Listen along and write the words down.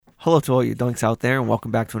Hello to all you Doinks out there, and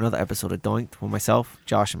welcome back to another episode of Doink'd with myself,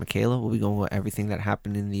 Josh, and Michaela. We'll be going over everything that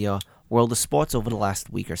happened in the world of sports over the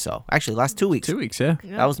last week or so. Actually, last 2 weeks. 2 weeks, yeah.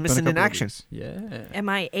 I was missing in action. Yeah.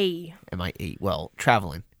 MIA. MIA. Well,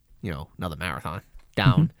 traveling. Another marathon.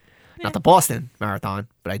 Down. Not the Boston Marathon,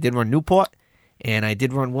 but I did run Newport, and I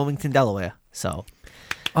did run Wilmington, Delaware. So,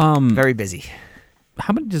 very busy.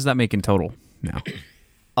 How many does that make in total now?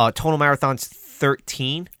 Total marathons,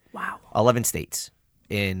 13. Wow. 11 states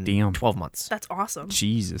in 12 months. That's awesome.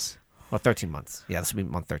 Jesus. Well, 13 months. Yeah, this will be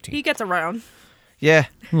month 13. He gets around. Yeah.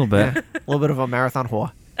 A little bit. A little bit of a marathon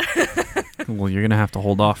whore. Well, you're going to have to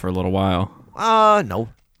hold off for a little while. No.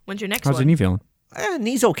 When's your next How's one? your knee feeling?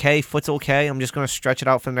 Knee's okay. Foot's okay. I'm just going to stretch it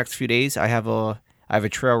out for the next few days. I have a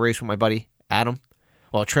trail race with my buddy, Adam.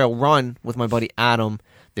 Well, a trail run with my buddy, Adam,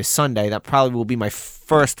 this Sunday. That probably will be my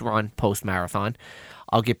first run post-marathon.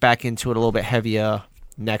 I'll get back into it a little bit heavier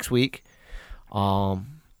next week.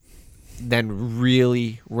 Then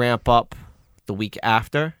really ramp up the week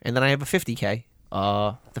after. And then I have a 50K,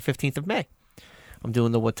 the 15th of May. I'm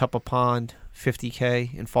doing the Watuppa Pond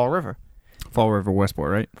 50K in Fall River. Fall River,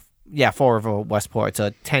 Westport, right? Yeah, Fall River, Westport. It's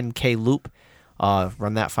a 10K loop.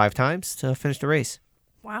 Run that 5 times to finish the race.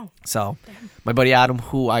 Wow. So, my buddy Adam,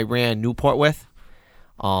 who I ran Newport with,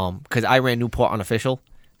 because I ran Newport unofficial.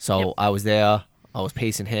 So, Yep. I was there. I was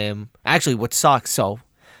pacing him. Actually, what sucks,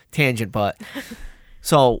 tangent, but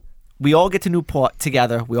so we all get to Newport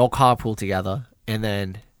together. We all carpool together. And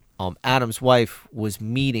then Adam's wife was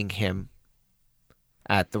meeting him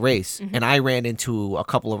at the race. And I ran into a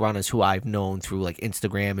couple of runners who I've known through like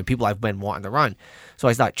Instagram and people I've been wanting to run. So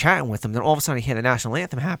I start chatting with them. Then all of a sudden I hear the national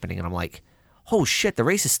anthem happening. And I'm like, oh shit, the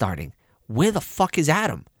race is starting. Where the fuck is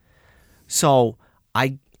Adam? So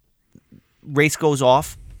race goes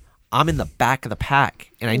off. I'm in the back of the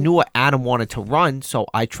pack, and I knew what Adam wanted to run, so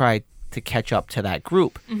I tried to catch up to that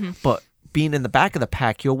group. But being in the back of the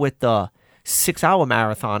pack, you're with the 6-hour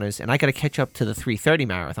marathoners, and I got to catch up to the 3:30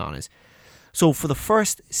 marathoners. So for the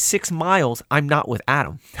first 6 miles, I'm not with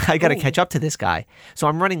Adam. I got to catch up to this guy. So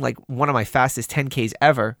I'm running like one of my fastest 10Ks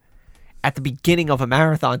ever at the beginning of a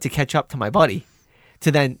marathon to catch up to my buddy, to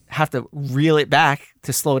then have to reel it back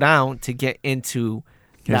to slow down to get into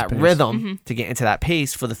that rhythm, to get into that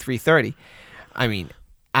pace for the 3:30. I mean,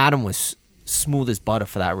 Adam was smooth as butter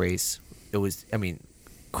for that race. It was,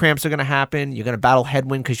 cramps are going to happen. You're going to battle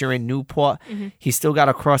headwind because you're in Newport. He still got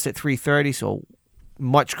across at 3:30, so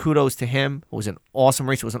much kudos to him. It was an awesome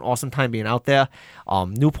race. It was an awesome time being out there.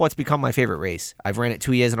 Newport's become my favorite race. I've ran it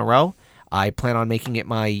 2 years in a row. I plan on making it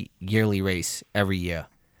my yearly race every year,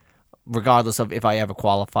 regardless of if I ever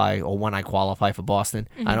qualify or when I qualify for Boston.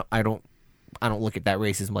 I don't look at that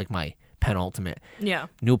race as like my penultimate. Yeah.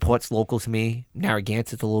 Newport's local to me.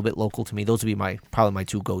 Narragansett's a little bit local to me. Those would be probably my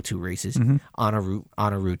 2 go-to races on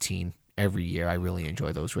a routine every year. I really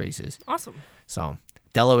enjoy those races. Awesome. So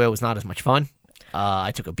Delaware was not as much fun.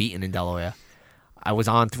 I took a beating in Delaware. I was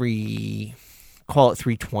on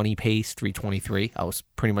 320 pace, 323. I was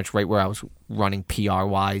pretty much right where I was running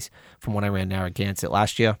PR-wise from when I ran Narragansett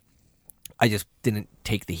last year. I just didn't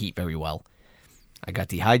take the heat very well. I got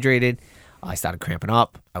dehydrated. I started cramping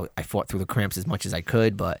up. I fought through the cramps as much as I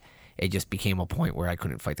could, but it just became a point where I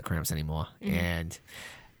couldn't fight the cramps anymore. And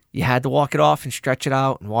you had to walk it off and stretch it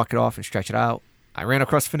out and walk it off and stretch it out. I ran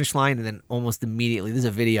across the finish line, and then almost immediately, there's a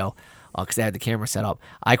video because I had the camera set up.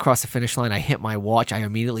 I crossed the finish line. I hit my watch. I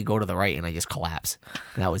immediately go to the right, and I just collapse.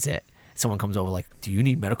 And that was it. Someone comes over like, do you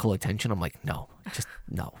need medical attention? I'm like, no.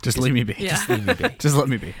 Just leave me be. Yeah. Just leave me be. Just let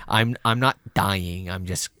me be. I'm not dying. I'm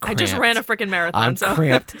just cramped. I just ran a freaking marathon. I'm so.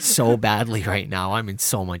 cramped so badly right now. I'm in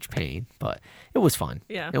so much pain, but it was fun.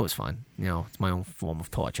 Yeah. It was fun. It's my own form of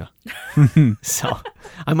torture. So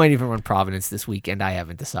I might even run Providence this weekend. I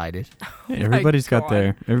haven't decided. Hey, everybody's got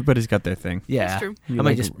their thing. Yeah. That's true. You I might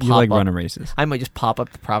like, just you pop like up. running races. I might just pop up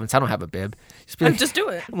to Providence. I don't have a bib. Be like, Just do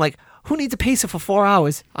it. I'm like, who needs a pacer for 4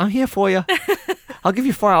 hours? I'm here for you. I'll give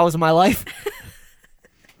you 4 hours of my life.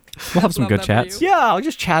 We'll have some Love good that for chats. you. Yeah, I'll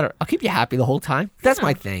just chatter. I'll keep you happy the whole time. That's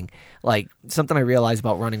my thing. Like, something I realized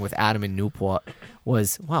about running with Adam in Newport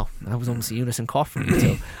was, wow, that was almost a unison cough for me,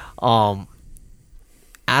 too.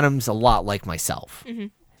 Adam's a lot like myself.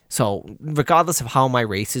 So, regardless of how my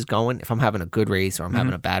race is going, if I'm having a good race or I'm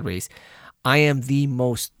having a bad race, I am the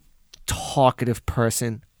most talkative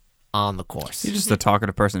person on the course. You're just a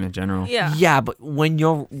talkative person in general. Yeah. Yeah, but when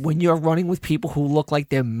you're running with people who look like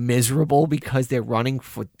they're miserable because they're running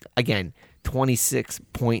for, again,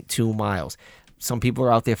 26.2 miles. Some people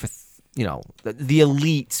are out there for the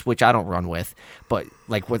elites, which I don't run with, but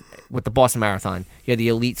like with the Boston Marathon, you had the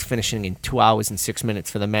elites finishing in 2 hours and 6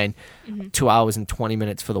 minutes for the men, 2 hours and 20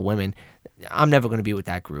 minutes for the women. I'm never going to be with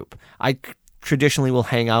that group. I traditionally will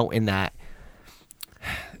hang out in that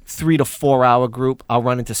 3 to 4 hour group. I'll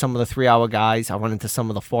run into some of the 3 hour guys. I'll run into some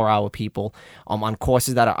of the 4 hour people. On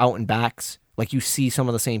courses that are out and backs, like you see some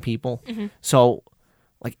of the same people. So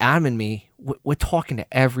like Adam and me, we're talking to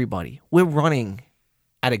everybody. We're running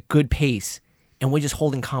at a good pace, and we're just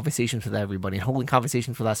holding conversations with everybody and holding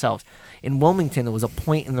conversations with ourselves. In Wilmington, there was a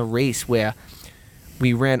point in the race where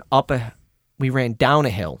we ran down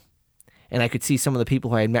a hill, and I could see some of the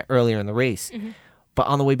people who I had met earlier in the race. But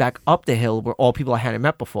on the way back up the hill were all people I hadn't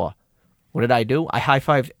met before. What did I do? I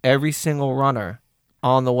high-fived every single runner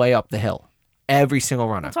on the way up the hill. Every single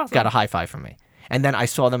runner got a high five from me. And then I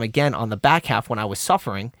saw them again on the back half when I was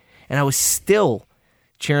suffering, and I was still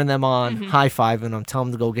cheering them on, high-fiving them,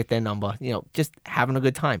 telling them to go get their number, just having a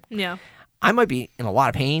good time. Yeah. I might be in a lot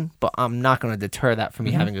of pain, but I'm not going to deter that from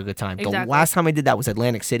me having a good time. Exactly. The last time I did that was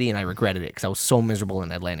Atlantic City, and I regretted it because I was so miserable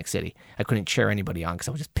in Atlantic City. I couldn't cheer anybody on because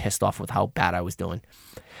I was just pissed off with how bad I was doing.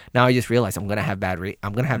 Now I just realized I'm going to have bad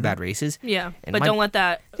races. Yeah, but don't let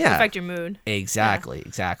that affect your mood.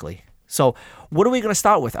 Exactly. So what are we going to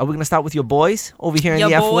start with? Are we going to start with your boys over here in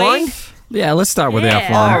the boy? F1? Yeah, let's start with the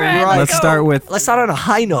F1. All right, Let's start on a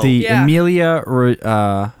high note. the Emilia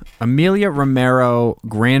Romero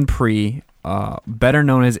Grand Prix, better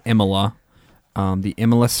known as Imola, the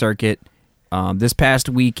Imola circuit. This past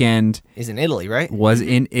weekend Is in Italy, right? was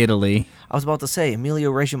in Italy. I was about to say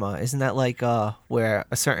Emilio Regima. Isn't that like where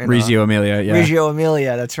a certain Reggio Emilia, yeah. Reggio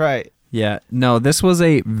Emilia, that's right. Yeah, no, this was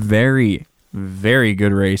a very, very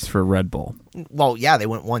good race for Red Bull. Well, yeah, they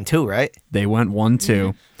went 1-2, right? They went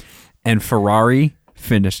 1-2, and Ferrari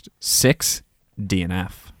finished 6th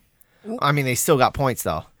DNF. I mean, they still got points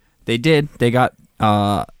though. They did. They got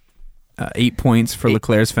 8 points for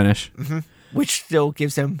Leclerc's finish. Which still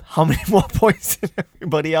gives him how many more points than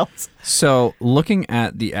everybody else? So, looking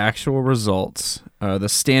at the actual results, the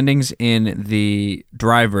standings in the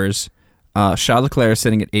drivers, Charles Leclerc is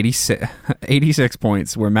sitting at 86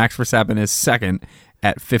 points, where Max Verstappen is second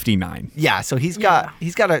at 59. Yeah, so he's got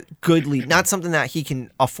a good lead. Not something that he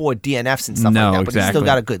can afford DNFs and stuff No, like that, but he's exactly. still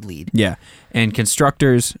got a good lead. Yeah. And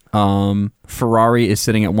constructors, Ferrari is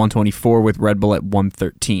sitting at 124 with Red Bull at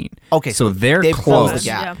 113. Okay, so they're they've closed close. the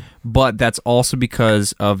gap. But that's also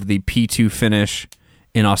because of the P2 finish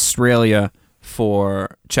in Australia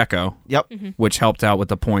for Checo, Yep. which helped out with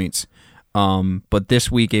the points. But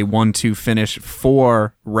this week, a 1-2 finish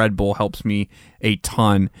for Red Bull helps me a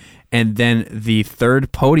ton. And then the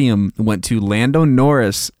third podium went to Lando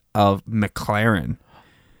Norris of McLaren.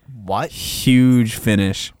 What? Huge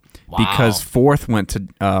finish. Wow. Because fourth went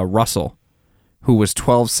to Russell, who was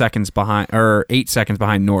 8 seconds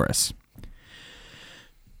behind Norris.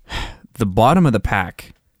 The bottom of the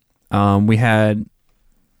pack, we had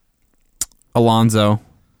Fernando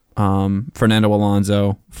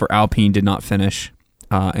Alonso for Alpine did not finish,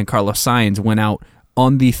 and Carlos Sainz went out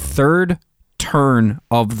on the third turn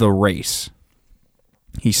of the race.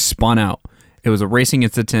 He spun out. It was a racing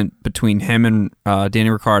incident between him and Danny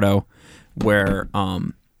Ricciardo, where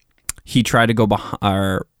he tried to go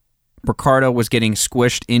behind. Ricciardo was getting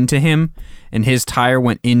squished into him, and his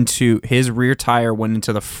rear tire went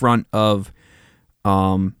into the front of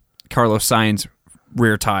Carlos Sainz's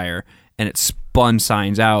rear tire, and it spun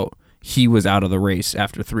Sainz out. He was out of the race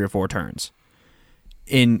after 3 or 4 turns.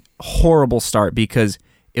 In horrible start, because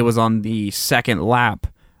it was on the second lap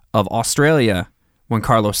of Australia when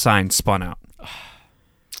Carlos Sainz spun out.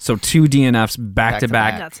 So 2 DNFs back to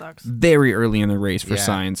back. That sucks. Very early in the race for Yeah.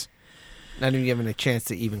 Sainz. Not even given a chance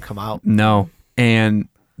to even come out. No. And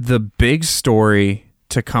the big story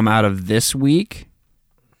to come out of this week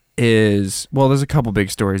is, well, there's a couple big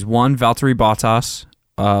stories. One, Valtteri Bottas,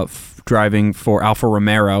 driving for Alfa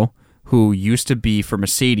Romeo, who used to be for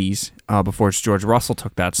Mercedes before George Russell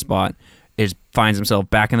took that spot, finds himself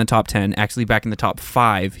back in the top 10, actually back in the top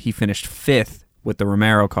 5. He finished 5th with the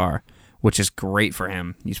Romero car, which is great for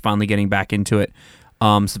him. He's finally getting back into it.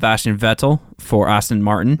 Sebastian Vettel for Aston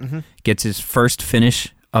Martin gets his first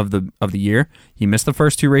finish of the year. He missed the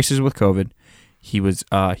first 2 races with COVID.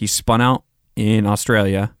 He spun out in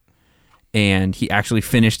Australia, and he actually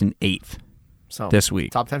finished in 8th this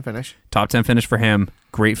week. Top 10 finish. Top 10 finish for him.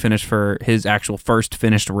 Great finish for his actual first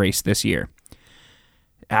finished race this year.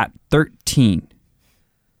 At 13,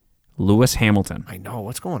 Lewis Hamilton. I know.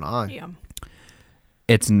 What's going on? Yeah.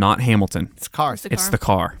 It's not Hamilton. It's cars. It's the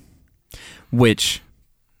car. Which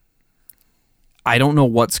I don't know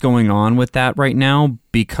what's going on with that right now,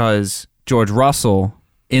 because George Russell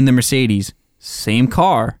in the Mercedes, same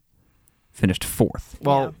car, finished 4th.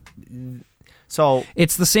 Well, so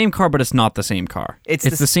it's the same car, but it's not the same car. It's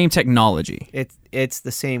the same technology. It's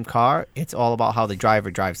the same car. It's all about how the driver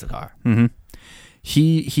drives the car. Mm-hmm.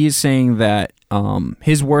 He is saying that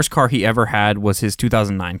his worst car he ever had was his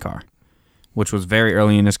 2009 car, which was very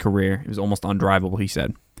early in his career. It was almost undrivable, he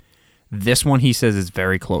said. This one, he says, is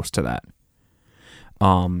very close to that.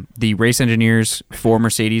 The race engineers for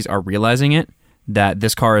Mercedes are realizing it, that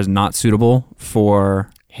this car is not suitable for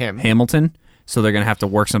Hamilton, so they're going to have to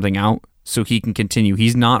work something out so he can continue.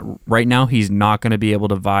 Right now, he's not going to be able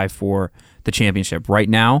to vie for the championship. Right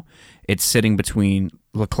now, it's sitting between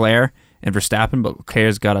Leclerc and Verstappen, but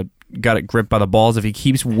Leclerc's got it gripped by the balls. If he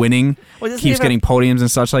keeps winning, keeps getting podiums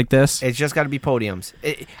and such like this. It's just got to be podiums.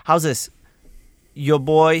 How's this? Your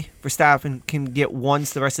boy Verstappen can get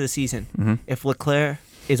ones the rest of the season. Mm-hmm. If Leclerc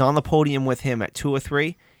is on the podium with him at 2 or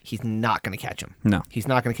 3, he's not going to catch him. No. He's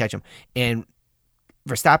not going to catch him. And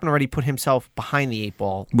Verstappen already put himself behind the 8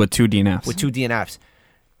 ball. With 2 DNFs.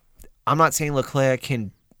 I'm not saying Leclerc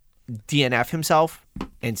can DNF himself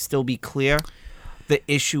and still be clear. The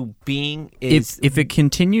issue being is... If it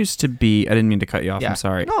continues to be... I didn't mean to cut you off. Yeah. I'm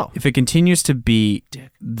sorry. No. If it continues to be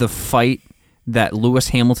the fight that Lewis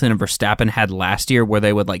Hamilton and Verstappen had last year where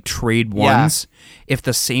they would like trade ones, if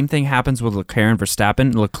the same thing happens with Leclerc and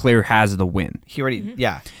Verstappen, Leclerc has the win. He already...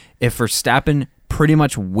 Yeah. If Verstappen pretty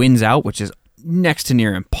much wins out, which is next to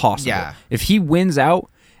near impossible. Yeah. If he wins out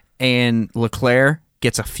and Leclerc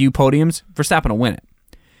gets a few podiums, Verstappen will win it.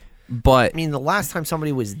 But I mean, the last time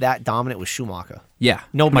somebody was that dominant was Schumacher. Yeah,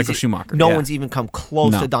 Michael Schumacher. No one's even come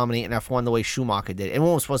close to dominating F1 the way Schumacher did. It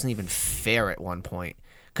almost wasn't even fair at one point.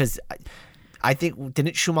 Because I think,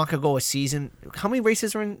 didn't Schumacher go a season? How many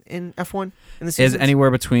races are in F1 in the season? Is anywhere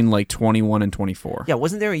between like 21 and 24. Yeah,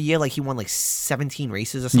 wasn't there a year like he won like 17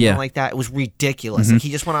 races or something like that? It was ridiculous. Mm-hmm. Like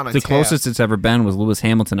he just went on a The closest it's ever been was Lewis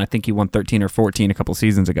Hamilton. I think he won 13 or 14 a couple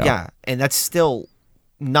seasons ago. Yeah, and that's still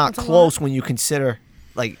not close when you consider...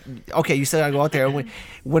 Like, okay, you said I'd go out there and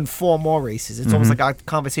win 4 more races. It's almost like our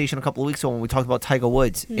conversation a couple of weeks ago when we talked about Tiger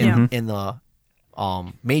Woods in the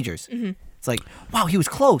majors. Mm-hmm. It's like, wow, he was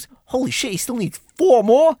close. Holy shit, he still needs 4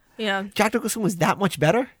 more? Yeah. Jack Nicholson was that much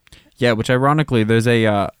better? Yeah, which ironically, there's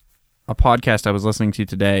a podcast I was listening to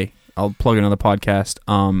today. I'll plug another podcast.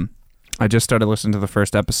 I just started listening to the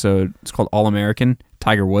first episode. It's called All American,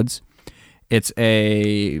 Tiger Woods. It's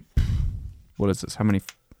a... What is this? How many...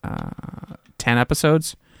 10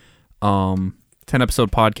 episodes,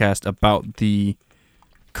 10-episode podcast about the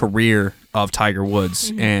career of Tiger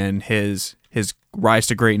Woods and his rise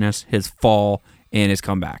to greatness, his fall, and his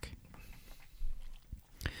comeback.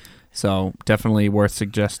 So definitely worth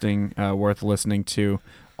listening to.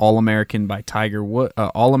 All American Tiger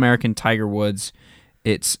Woods.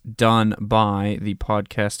 It's done by the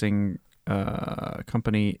podcasting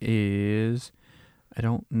company is, I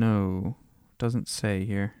don't know, doesn't say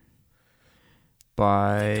here.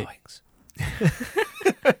 By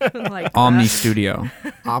like Omni Studio.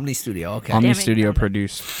 Omni Studio, okay. Omni Studio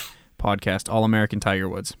produced podcast, All American Tiger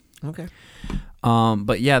Woods. Okay.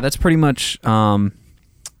 But yeah, that's pretty much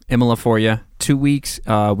Imola for you. 2 weeks.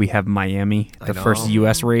 We have Miami, the first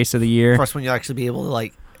U.S. race of the year. First one you'll actually be able to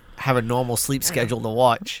like have a normal sleep schedule to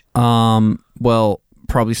watch. Well,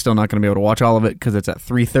 probably still not going to be able to watch all of it because it's at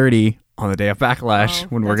 3:30 on the day of Backlash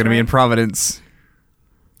when we're going to be in Providence.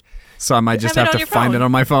 So I might just have to find it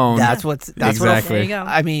on my phone. That's exactly. There you go.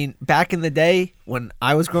 I mean, back in the day when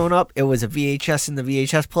I was growing up, it was a VHS in the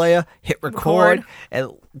VHS player, hit record,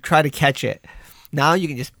 and try to catch it. Now you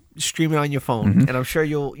can just stream it on your phone, and I'm sure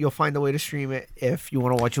you'll find a way to stream it if you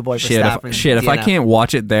want to watch your boy Verstappen. If I can't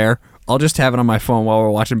watch it there, I'll just have it on my phone while we're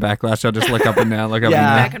watching Backlash. I'll just look up and down,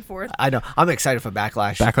 back and forth. I know. I'm excited for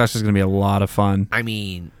Backlash. Backlash is going to be a lot of fun. I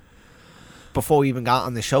mean, before we even got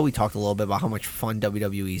on the show, we talked a little bit about how much fun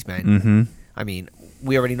WWE's been. Mm-hmm. I mean,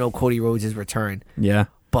 we already know Cody Rhodes' return. Yeah.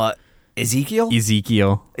 But Ezekiel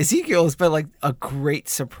has been like a great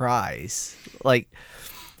surprise. Like,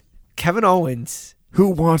 Kevin Owens. Who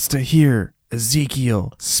wants to hear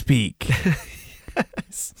Ezekiel speak?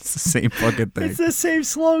 It's the same fucking thing. It's the same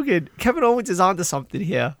slogan. Kevin Owens is onto something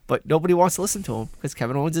here, but nobody wants to listen to him because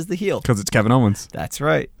Kevin Owens is the heel. Because it's Kevin Owens. That's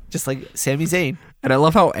right. Just like Sami Zayn. And I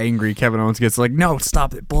love how angry Kevin Owens gets. Like, no,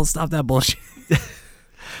 stop it. Stop that bullshit.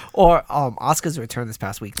 Or Asuka's return this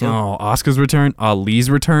past week, too. Oh, Asuka's return. Ali's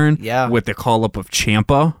return. Yeah. With the call-up of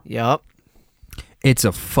Ciampa. Yep. It's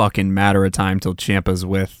a fucking matter of time till Ciampa's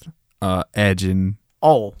with Edge and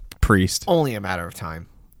Priest. Only a matter of time.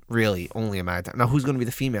 Really, only a matter of time. Now, who's going to be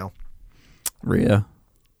the female? Rhea.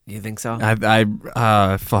 You think so?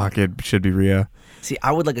 Fuck, it should be Rhea. See,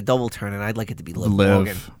 I would like a double turn, and I'd like it to be Liv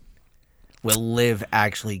Morgan. Where Liv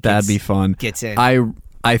actually That'd be fun. Gets in.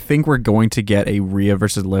 I think we're going to get a Rhea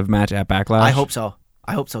versus Liv match at Backlash. I hope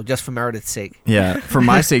so. Just for Meredith's sake. Yeah, for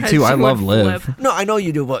my sake too. I love Liv. No, I know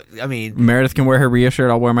you do, but I mean, Meredith can wear her Rhea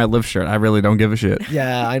shirt. I'll wear my Liv shirt. I really don't give a shit.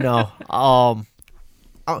 Yeah, I know.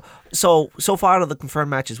 So far out of the confirmed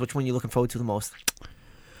matches, which one are you looking forward to the most?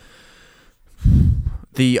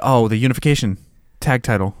 The unification tag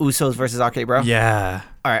title. Usos versus RK Bro? Yeah.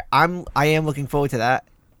 All right, I am looking forward to that.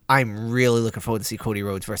 I'm really looking forward to see Cody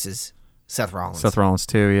Rhodes versus Seth Rollins. Seth Rollins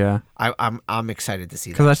too, yeah. I'm excited to see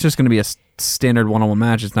that. Because that's just going to be a standard one-on-one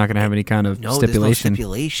match. It's not going to have any kind of stipulation. There's no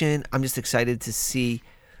stipulation. I'm just excited to see.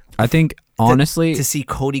 I think, honestly... To see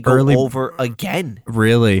Cody go over again.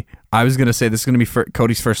 Really? I was going to say this is going to be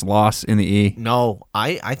Cody's first loss in the E. No,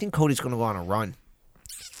 I think Cody's going to go on a run.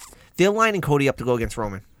 They're lining Cody up to go against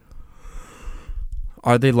Roman.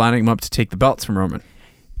 Are they lining him up to take the belts from Roman?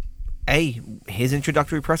 Hey, his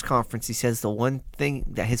introductory press conference, he says the one thing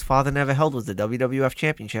that his father never held was the WWF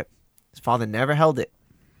Championship. His father never held it.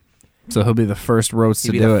 So he'll be the first Rhodes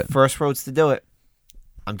to do it. First Rhodes to do it.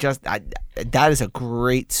 That is a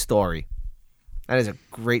great story. That is a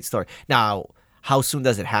great story. Now, how soon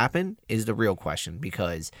does it happen is the real question,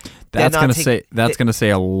 because that's going to say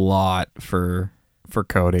a lot for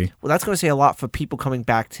Cody. Well, that's going to say a lot for people coming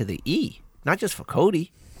back to the E, not just for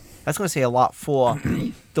Cody. That's going to say a lot for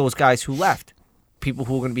those guys who left, people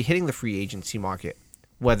who are going to be hitting the free agency market,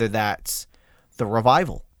 whether that's the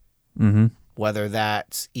Revival, whether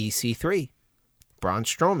that's EC3, Braun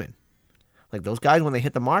Strowman. Like those guys, when they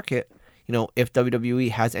hit the market, if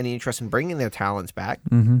WWE has any interest in bringing their talents back,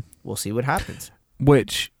 we'll see what happens.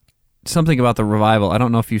 Which, something about the Revival, I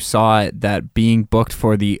don't know if you saw it, that being booked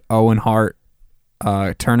for the Owen Hart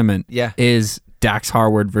tournament is Dax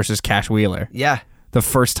Harwood versus Cash Wheeler. Yeah. The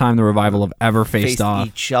first time the Revival have ever faced off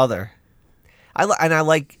each other. I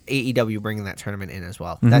like AEW bringing that tournament in as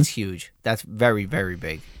well. That's huge. That's very, very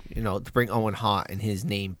big. To bring Owen Hart and his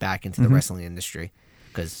name back into the wrestling industry,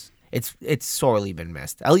 because it's sorely been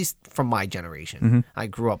missed. At least from my generation. I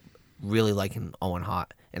grew up really liking Owen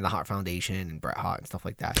Hart and the Hart Foundation and Bret Hart and stuff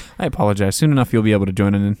like that. I apologize. Soon enough, you'll be able to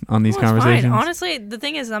join in on these conversations. Fine. Honestly, the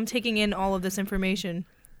thing is, I'm taking in all of this information.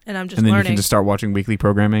 And I'm just learning. And then learning. You can just start watching weekly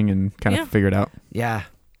programming and kind of figure it out. Yeah.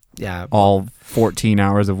 Yeah. All 14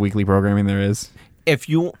 hours of weekly programming there is. If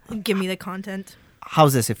you... Give me the content.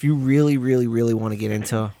 How's this? If you really, really, really want to get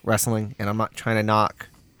into wrestling, and I'm not trying to knock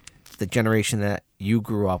the generation that you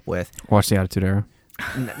grew up with. Watch the Attitude Era.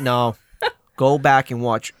 No. Go back and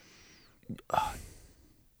watch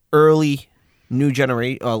early new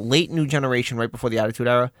generation, late new generation right before the Attitude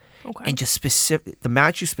Era. Okay. And just the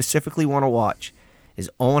match you specifically want to watch is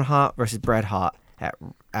Owen Hart versus Bret Hart at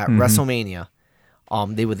WrestleMania.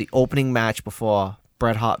 They were the opening match before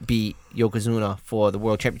Bret Hart beat Yokozuna for the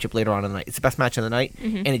World Championship later on in the night. It's the best match of the night,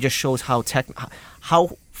 and it just shows how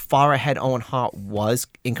far ahead Owen Hart was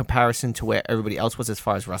in comparison to where everybody else was as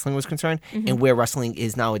far as wrestling was concerned, and where wrestling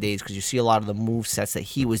is nowadays, because you see a lot of the move sets that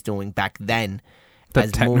he was doing back then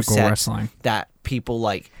as technical wrestling that people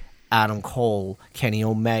like Adam Cole, Kenny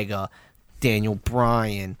Omega, Daniel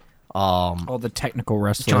Bryan, all the technical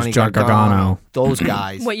wrestlers, Johnny John Gargano, those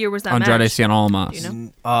guys. What year was that Andrade match? Cien Almas. Do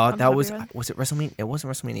you know? That was it WrestleMania? It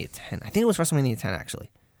wasn't WrestleMania 10. I think it was WrestleMania 10 actually.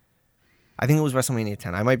 I think it was WrestleMania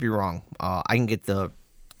 10. I might be wrong. I can get the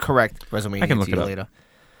correct WrestleMania to you later.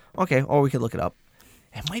 Okay, or we could look it up.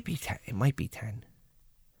 It might be 10. It might be 10.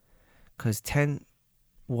 Because 10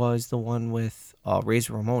 was the one with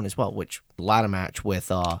Razor Ramon as well, which ladder match with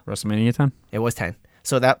WrestleMania 10. It was 10.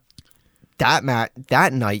 So that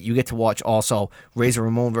night you get to watch also Razor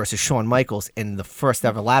Ramon versus Shawn Michaels in the first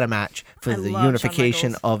ever ladder match for the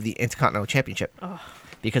unification of the Intercontinental Championship.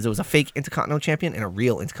 Because it was a fake Intercontinental Champion and a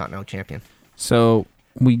real Intercontinental Champion. So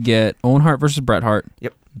we get Owen Hart versus Bret Hart.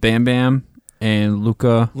 Yep. Bam Bam and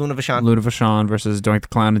Luna Vachon versus Doink the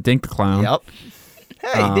Clown and Dink the Clown. Yep.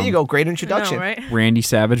 Hey, there you go. Great introduction. I know, right? Randy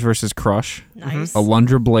Savage versus Crush. Nice.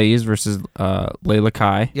 Alundra Blaze versus Layla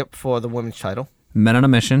Kai. Yep, for the women's title. Men on a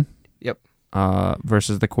Mission. Yep.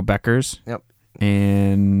 Versus the Quebecers. Yep.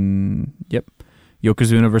 And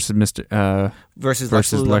Yokozuna versus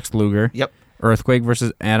versus Lex Luger. Yep. Earthquake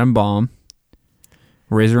versus Adam Bomb.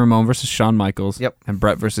 Razor Ramon versus Shawn Michaels. Yep. And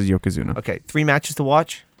Brett versus Yokozuna. Okay, 3 matches to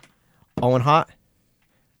watch. Owen Hart,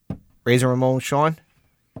 Razor Ramon, Shawn,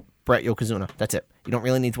 Brett, Yokozuna. That's it. You don't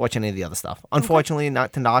really need to watch any of the other stuff. Unfortunately,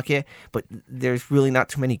 not to knock it, but there's really not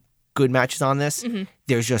too many good matches on this.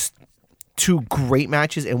 There's just 2 great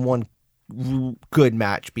matches and 1 good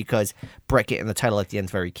match, because Brett getting the title at the end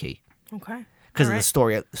is very key. Okay. because of All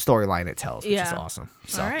the storyline it tells, which is Yeah. awesome.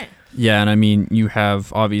 So All right. Yeah, and I mean, you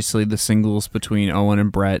have obviously the singles between Owen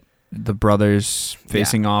and Brett, the brothers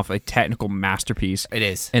facing off, a technical masterpiece. it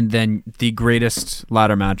is. And then the greatest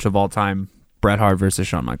ladder match of all time, Bret Hart versus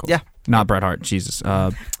Shawn Michaels. Yeah. Not Bret Hart, Jesus.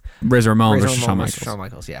 Razor Ramon Razor versus Ramon Shawn versus Michaels. Shawn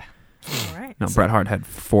Michaels, yeah. All right. No, Bret Hart had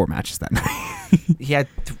 4 matches that night. He had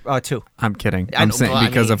 2. I'm kidding. I I'm know, saying well, I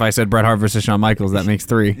because mean- if I said Bret Hart versus Shawn Michaels, that makes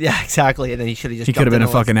 3. Yeah, exactly. And then he should have just He could have been a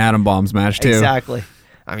fucking Atom Bombs match too. Exactly.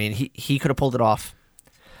 I mean, he could have pulled it off.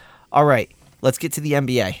 All right, let's get to the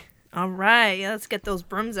NBA. All right. Yeah, let's get those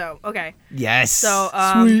brooms out. Okay. Yes. So,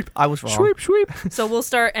 Sweep. I was wrong. Sweep. So we'll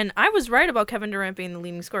start, and I was right about Kevin Durant being the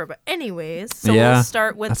leading scorer. But anyways, so Yeah. we'll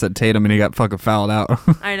start with. I said Tatum and he got fucking fouled out.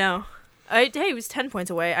 I know. Hey, he was 10 points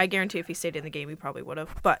away. I guarantee if he stayed in the game, he probably would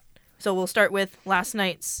have. But so we'll start with last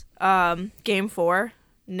night's game 4,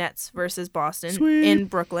 Nets versus Boston in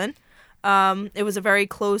Brooklyn. It was a very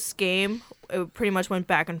close game. It pretty much went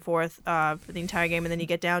back and forth for the entire game, and then you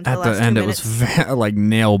get down to At the last the end, 2 it was minutes. like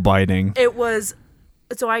nail biting. It was.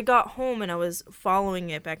 So I got home and I was following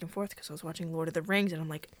it back and forth because I was watching Lord of the Rings, and I'm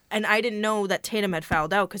like, and I didn't know that Tatum had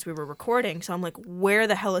fouled out because we were recording. So I'm like, where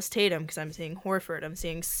the hell is Tatum? Because I'm seeing Horford, I'm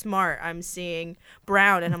seeing Smart, I'm seeing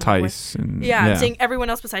Brown, and I'm like, Tice. And, yeah, I'm seeing everyone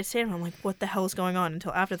else besides Tatum. I'm like, what the hell is going on?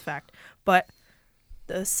 Until after the fact. But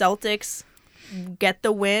the Celtics get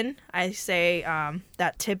the win. I say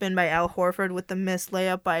that tip in by Al Horford with the missed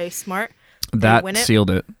layup by Smart. That win it. sealed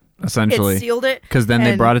it, essentially. It sealed it. Because then they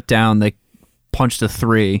and- brought it down. They punched a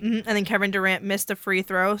 3. And then Kevin Durant missed a free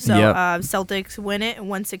throw. So Yep. Celtics win it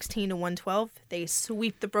 116 to 112. They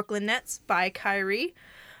sweep the Brooklyn Nets by Kyrie.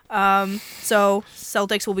 So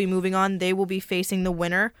Celtics will be moving on. They will be facing the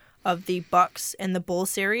winner of the Bucks and the Bulls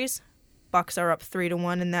series. Bucks are up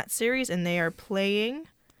 3-1 in that series, and they are playing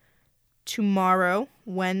tomorrow,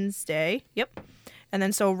 Wednesday. Yep. And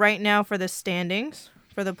then so right now for the standings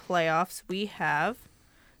for the playoffs, we have.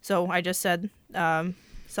 So I just said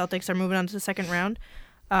Celtics are moving on to the second round.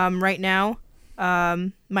 Right now,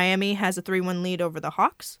 Miami has a 3-1 lead over the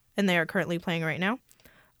Hawks, and they are currently playing right now.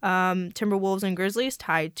 Timberwolves and Grizzlies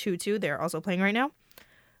tied 2-2. They're also playing right now.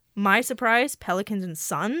 My surprise, Pelicans and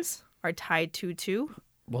Suns are tied 2-2.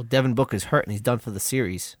 Well, Devin Booker's hurt and he's done for the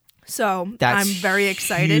series. So That's I'm very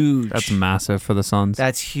excited. Huge. That's massive for the Suns.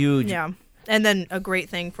 That's huge. Yeah. And then a great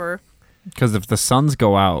thing for Because if the Suns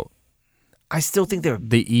go out, I still think they're.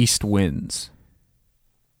 the East wins.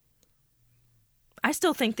 I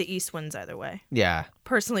still think the East wins either way. Yeah.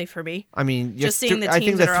 Personally for me. I mean, Just seeing the I teams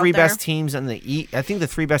think that the are out 3 best there. teams in the I think the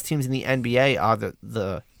 3 best teams in the NBA are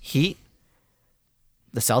the Heat,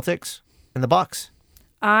 the Celtics, and the Bucks.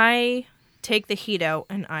 I take the Heat out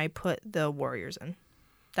and I put the Warriors in.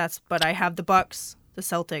 But I have the Bucks, the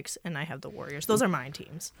Celtics, and I have the Warriors. Those are my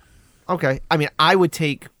teams. Okay. I mean, I would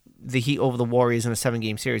take the Heat over the Warriors in a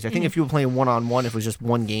 7-game series. I think if you were playing one-on-one, if it was just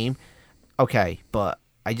one game, okay. But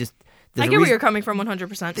I just I get where you're coming from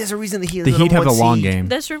 100%. There's a reason the Heat. The is Heat have the number one long seed. game.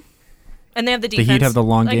 That's true. And they have the The defense. Heat have the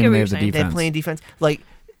long I game get and what they you're have the saying. defense. They're playing defense. Like,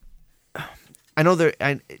 I know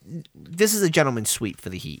this is a gentleman's sweep for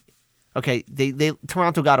the Heat. Okay, they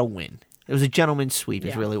Toronto got a win. It was a gentleman's sweep.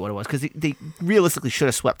 Is Yeah. really what it was because they realistically should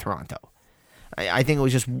have swept Toronto. I think it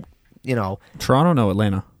was just Toronto, no,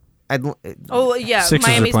 Atlanta. Oh, yeah. Sixers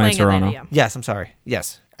are Miami's playing playing Atlanta, Toronto. yeah. Yes, I'm sorry.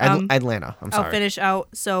 Yes, Atlanta. I'm I'll sorry. finish out.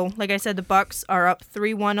 So, like I said, the Bucks are up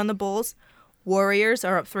 3-1 on the Bulls. Warriors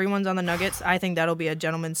are up 3-1 on the Nuggets. I think that'll be a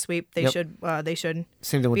gentleman's sweep. They Yep. should. They should.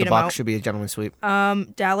 Same thing with beat the 'em out. Bucks. Should be a gentleman's sweep.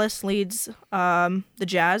 Dallas leads the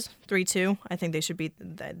Jazz 3-2. I think they should be.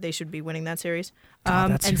 They should be winning that series.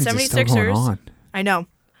 God, that And series is still going 76ers. on. I know.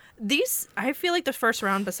 I feel like the first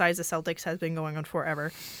round, besides the Celtics, has been going on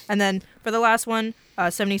forever. And then for the last one,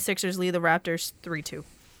 76ers lead the Raptors 3-2.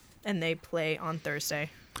 And they play on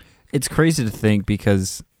Thursday. It's crazy to think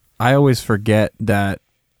because I always forget that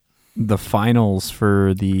the finals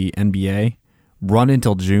for the NBA run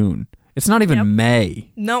until June. It's not even Yep.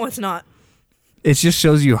 May. No, it's not. It just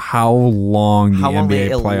shows you how long the How long NBA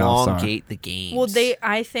they playoffs are. elongate the games. Well,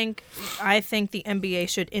 I think the NBA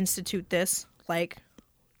should institute this like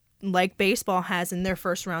baseball has in their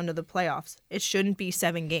first round of the playoffs. It shouldn't be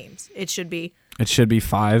 7 games. It should be. It should be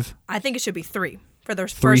 5, I think it should be 3 for their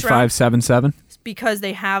 3, first 5, round 7, 7. because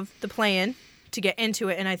they have the play-in to get into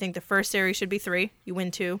it. And I think the first series should be 3. You win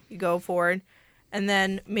 2, you go forward, and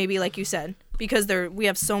then maybe like you said, because we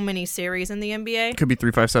have so many series in the NBA. Could be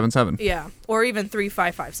 3, 5, 7, 7. Yeah, or even 3,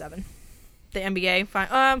 5, 5, 7. The NBA,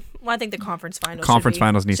 well, I think the conference finals. Conference should be,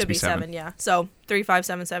 finals needs should to be 7. Yeah, so 3, 5,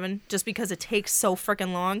 7, 7. Just because it takes so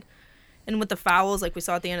freaking long, and with the fouls, like we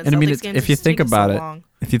saw at the end of the And I Celtics mean, games, if you it's think taking about so it, long.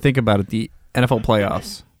 the NFL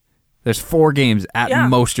playoffs, there's 4 games at Yeah.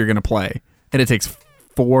 most you're going to play. and it takes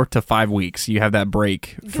 4 to 5 weeks. You have that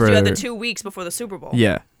break Because for you had the 2 weeks before the Super Bowl.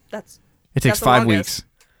 yeah. That's It takes the 5 longest. weeks,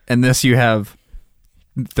 and this you have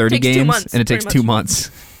 30 Takes 2 games, months, and it takes pretty 2 much.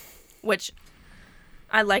 months. which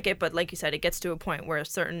I like it, but like you said, it gets to a point where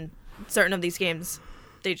certain of these games,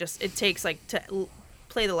 it takes like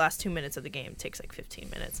play the last 2 minutes of the game takes like 15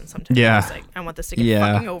 minutes, and sometimes Yeah. it's like I want this to get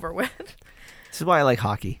Yeah. fucking over with. This is why I like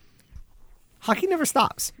hockey. Hockey never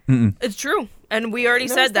stops. It's true, and we already It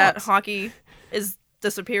never said that stops. hockey is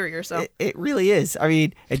the superior. So It really is. I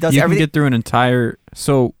mean, it does You can everything. get through an entire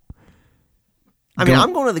I mean,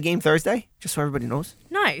 I'm going to the game Thursday, just so everybody knows.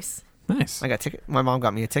 nice. nice. I got a ticket. My mom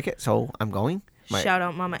got me a ticket, so I'm going. Shout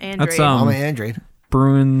out Mama Andre. That's Mama Android.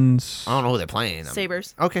 Bruins. I don't know who they're playing.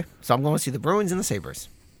 Sabres. Okay, so I'm going to see the Bruins and the Sabres.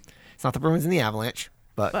 It's not the Bruins and the Avalanche,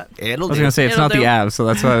 but But- it'll I was do. gonna say it's It'll not the do. Avs, so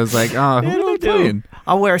that's why I was like, oh, who It'll are they do. playing?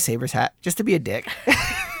 I'll wear a Sabres hat just to be a dick.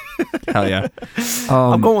 Hell yeah.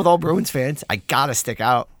 I'm going with all Bruins fans. I gotta stick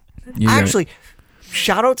out. You got it. Actually,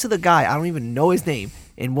 shout out to the guy. I don't even know his name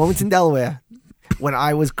in Wilmington, Delaware. When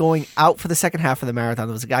I was going out for the second half of the marathon,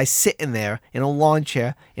 there was a guy sitting there in a lawn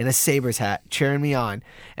chair in a Sabres hat cheering me on.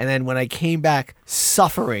 And then when I came back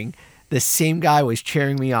suffering, the same guy was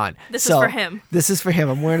cheering me on. This is for him. This is for him.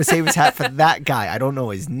 I'm wearing a Sabres hat for that guy. I don't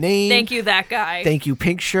know his name. Thank you, that guy. Thank you.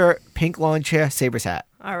 Pink shirt, pink lawn chair, Sabres hat.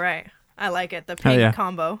 All right, I like it. The Hell pink yeah.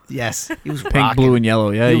 combo. Yes. He was Pink, rocking blue, it. and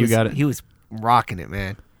yellow. Yeah, He you was- got it. He was rocking it,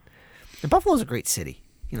 man. And Buffalo's a great city.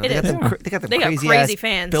 You know, It they got is. them, they got them They got crazy, crazy ass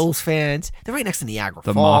fans. Bills fans. They're right next to Niagara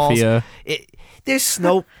The Falls. Mafia. There's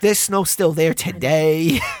snow. There's snow still there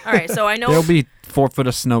today. All right, so I know There'll be 4 foot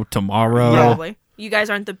of snow tomorrow. Yeah. probably you guys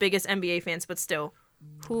aren't the biggest NBA fans, but still,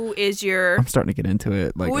 who is your I'm starting to get into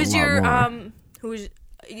it. Like who is a lot your more.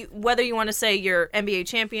 whether you want to say your NBA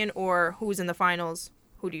champion or who's in the finals?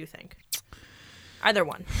 Who do you think? Either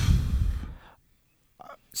one.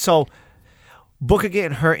 So, Booker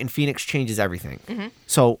getting hurt in Phoenix changes everything.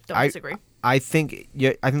 So Don't disagree. I think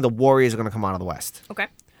the Warriors are going to come out of the West. Okay.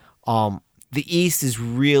 The East is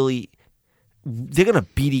really they're going to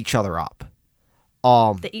beat each other up.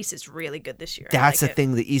 The East is really good this year. I That's like the it.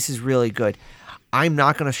 thing. The East is really good. I'm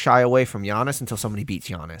not going to shy away from Giannis until somebody beats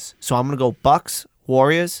Giannis. So I'm going to go Bucks,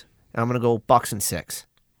 Warriors, and I'm going to go Bucks in 6.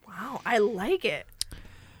 Wow, I like it.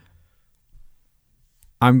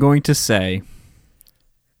 I'm going to say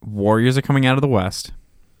Warriors are coming out of the West,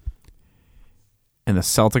 and the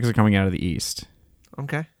Celtics are coming out of the East,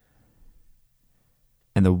 Okay.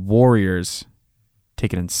 and the Warriors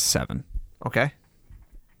take it in 7. Okay.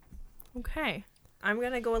 Okay. I'm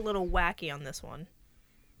going to go a little wacky on this one.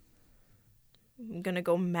 I'm going to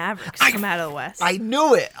go Mavericks come out of the West. I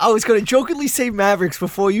knew it. I was going to jokingly say Mavericks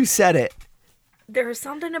before you said it. There's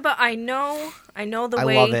something about I know the I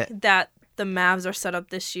way love it. that the Mavs are set up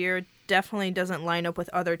this year definitely doesn't line up with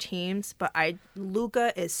other teams, but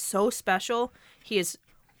Luka is so special. He is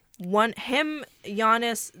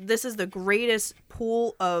Giannis, this is the greatest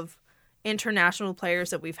pool of international players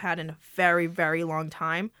that we've had in a very, very long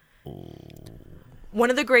time. One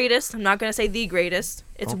of the greatest. I'm not going to say the greatest.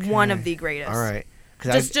 It's one of the greatest. All right.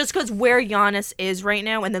 Just because where Giannis is right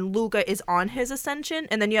now, and then Luka is on his ascension,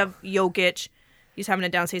 and then you have Jokic. He's having a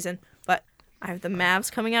down season. But I have the Mavs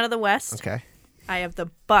coming out of the West. Okay. I have the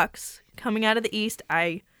Bucks coming out of the East.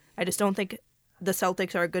 I just don't think the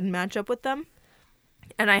Celtics are a good matchup with them.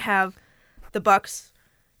 And I have the Bucks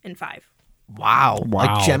in 5. Wow.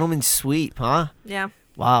 Wow. A gentleman's sweep, huh? Yeah.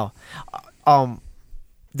 Wow.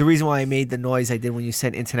 The reason why I made the noise I did when you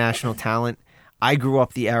said international talent, I grew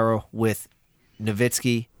up the era with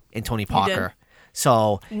Nowitzki and Tony Parker.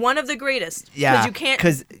 So One of the greatest. Yeah, Because you can't.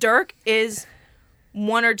 'cause- Dirk is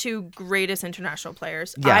one or two greatest international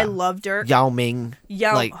players. Yeah. I love Dirk. Yao Ming,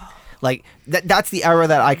 Yao- like that's the era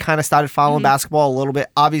that I kind of started following Mm-hmm. basketball a little bit.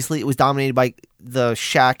 Obviously, it was dominated by the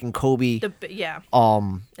Shaq and Kobe, In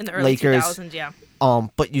the early Lakers. 2000s, yeah.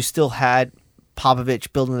 But you still had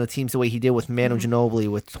Popovich building the teams the way he did with Manu Mm-hmm. Ginobili,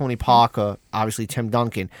 with Tony Parker, obviously Tim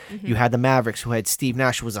Duncan. You had the Mavericks, who had Steve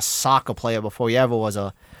Nash, who was a soccer player before he ever was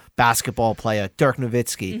a basketball player. Dirk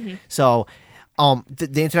Nowitzki. Mm-hmm. So,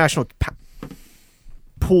 the international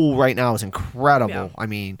pool right now is incredible. Yeah. I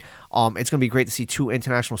mean, it's going to be great to see 2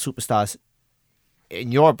 international superstars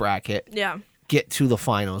in your bracket Yeah. get to the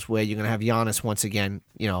finals, where you're going to have Giannis once again,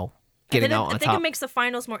 getting out on I think top. it makes the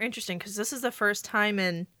finals more interesting because this is the first time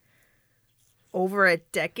in over a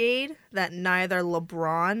decade that neither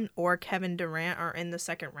LeBron or Kevin Durant are in the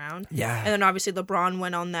second round. Yeah. And then obviously LeBron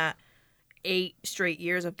went on that 8 straight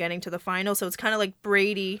years of getting to the final. So it's kind of like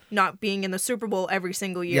Brady not being in the Super Bowl every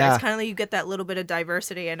single year. Yeah. It's kind of like you get that little bit of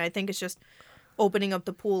diversity. And I think it's just opening up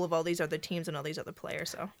the pool of all these other teams and all these other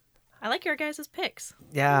players. So I like your guys' picks.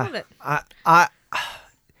 Yeah. I love it.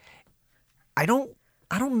 I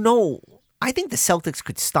don't know. I think the Celtics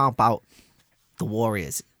could stomp out the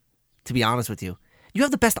Warriors, to be honest with you. You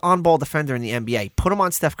have the best on-ball defender in the NBA. Put him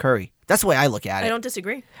on Steph Curry. That's the way I look at it. I don't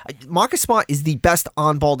disagree. Marcus Smart is the best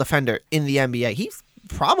on-ball defender in the NBA. He's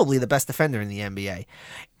probably the best defender in the NBA.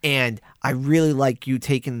 And I really like you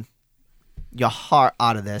taking your heart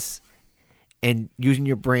out of this and using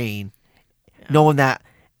your brain, knowing that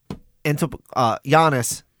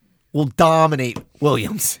Giannis will dominate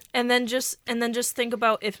Williams. And then just think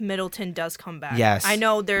about if Middleton does come back. Yes. I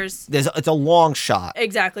know it's a long shot.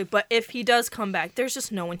 exactly, but if he does come back, there's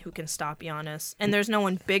just no one who can stop Giannis, and there's no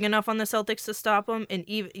one big enough on the Celtics to stop him, and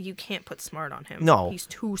even you can't put Smart on him. No. He's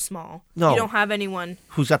too small. No. You don't have anyone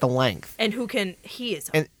Who's got the length. and who can. He is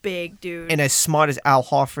a big dude. And as smart as Al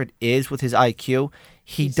Horford is with his IQ,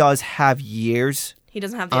 he does have years He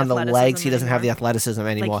doesn't have the on the athleticism legs. He doesn't have the anymore. athleticism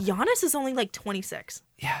anymore. Like Giannis is only like 26.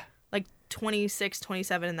 Yeah. Like 26,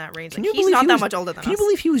 27 in that range. Can Like, you he's believe not he that was- much older than Can us. you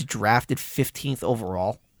believe he was drafted 15th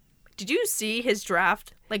overall? Did you see his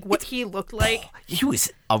draft? Like what he looked like? He was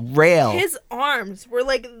a rail. His arms were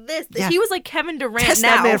like this. Yeah. He was like Kevin Durant Test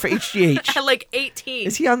now. that man for HGH. At like 18.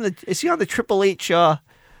 Is he on the Triple H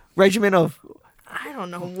regimen of I don't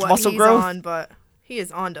know what muscle he's growth? on, but he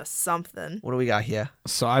is on to something. what do we got here?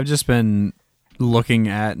 So I've just been looking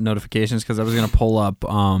at notifications because I was going to pull up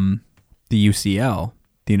the UCL,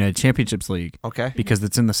 the United Championships League, Okay. because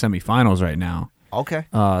it's in the semifinals right now. Okay.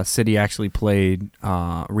 City actually played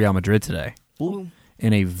Real Madrid today Ooh.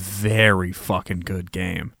 in a very fucking good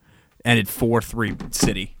game. Ended 4-3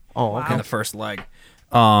 City Oh, okay. in the first leg.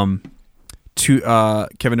 Kevin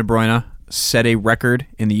De Bruyne set a record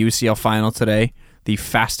in the UCL final today, the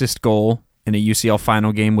fastest goal in a UCL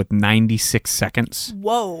final game with 96 seconds.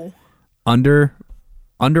 Whoa. Under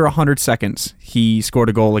 100 seconds, he scored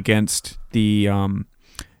a goal against Benzema.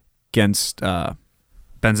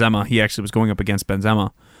 He actually was going up against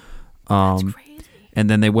Benzema. That's crazy. And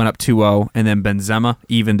then they went up 2-0, and then Benzema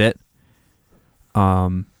evened it.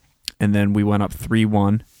 And then we went up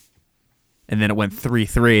 3-1, and then it went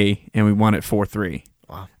 3-3, and we won it 4-3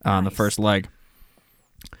 Wow. on the Nice. first leg.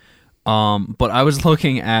 But I was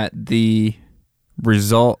looking at the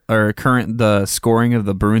result or the scoring of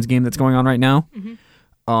the Bruins game that's going on right now.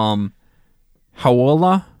 Mm-hmm.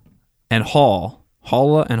 Halla and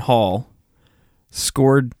Hall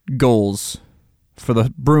scored goals for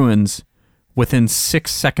the Bruins within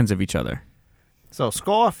 6 seconds of each other. So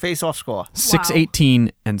score, face-off score.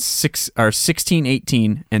 6-18 and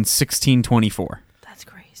 16-18 and 16-24. That's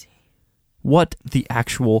crazy. What the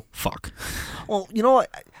actual fuck? Well, you know what?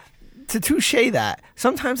 To touche that,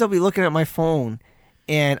 sometimes I'll be looking at my phone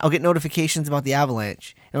and I'll get notifications about the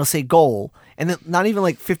Avalanche and it'll say goal. And then not even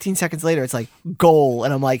like 15 seconds later, it's like goal.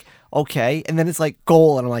 And I'm like, okay. And then it's like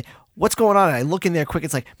goal. And I'm like, what's going on? And I look in there quick.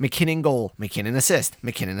 It's like McKinnon goal, McKinnon assist,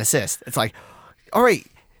 McKinnon assist. It's like, all right,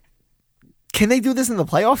 can they do this in the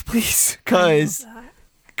playoffs, please? Because,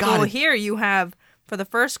 God, Well, here you have for the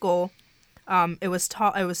first goal, it was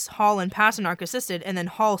Hall and Pasternak assisted, and then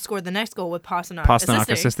Hall scored the next goal with Pasternak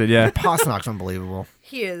assisting. assisted, yeah. Pasternak's unbelievable.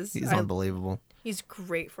 He is. He's unbelievable. He's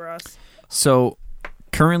great for us. So,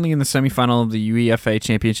 currently in the semifinal of the UEFA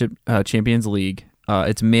Championship Champions League,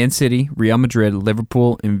 it's Man City, Real Madrid,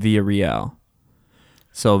 Liverpool, and Villarreal.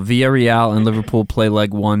 So Villarreal and Liverpool play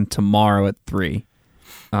leg 1 tomorrow at 3.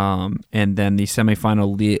 And then the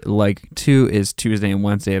semifinal leg 2 is Tuesday and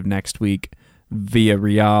Wednesday of next week.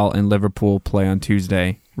 Villarreal and Liverpool play on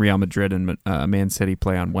Tuesday. Real Madrid and Man City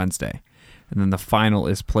play on Wednesday. And then the final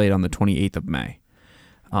is played on the 28th of May.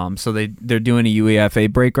 So they're doing a UEFA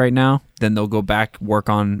break right now. Then they'll go back, work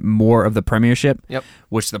on more of the Premiership. Yep.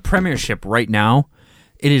 Which the Premiership right now,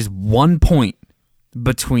 it is 1 point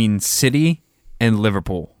between City and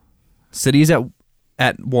Liverpool. City's at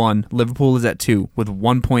 1, Liverpool is at 2, with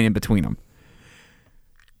 1 point in between them.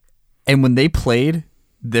 And when they played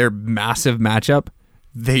their massive matchup,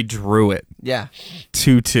 they drew it Yeah.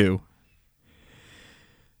 2-2.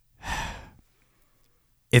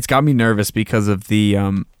 It's got me nervous because of the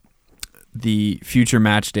future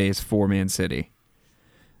match days for Man City.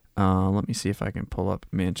 Let me see if I can pull up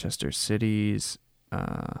Manchester City's.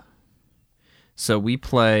 So we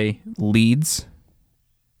play Leeds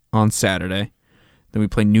on Saturday. Then we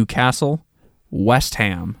play Newcastle, West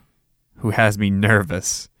Ham, who has me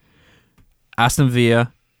nervous, Aston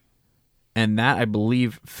Villa, and that, I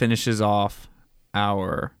believe, finishes off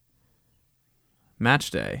our match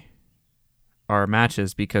day. Our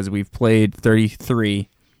matches, because we've played 33.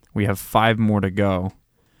 We have 5 more to go.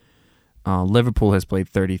 Liverpool has played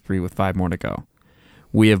 33 with 5 more to go.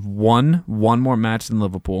 We have won one more match than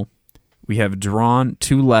Liverpool. We have drawn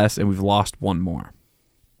 2 less, and we've lost 1 more.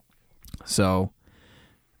 So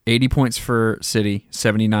 80 points for City,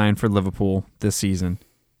 79 for Liverpool this season.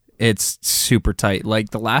 It's super tight.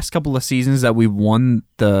 Like the last couple of seasons that we've won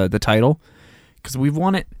the title, because we've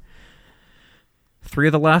won it 3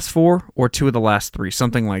 of the last 4 or 2 of the last 3,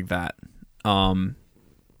 something like that.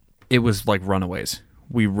 It was like runaways.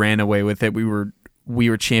 We ran away with it. We were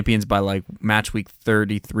champions by like match week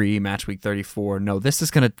 33, match week 34. No, this is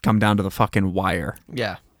going to come down to the fucking wire.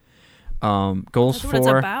 Yeah. Goals That's what it's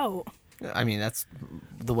for. about. I mean, that's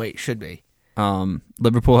the way it should be.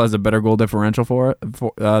 Liverpool has a better goal differential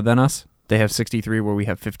than us. They have 63 where we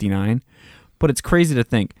have 59. But it's crazy to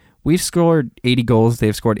think. We've scored 80 goals.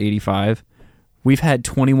 They've scored 85. We've had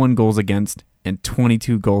 21 goals against and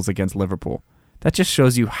 22 goals against Liverpool. That just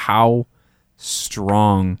shows you how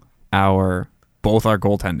strong both our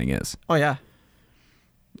goaltending is. Oh, yeah.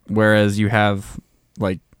 Whereas you have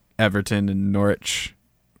like Everton and Norwich.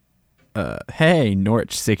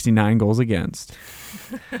 Norwich 69 goals against,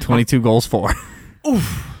 22 goals for.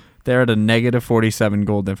 Oof. They're at a negative 47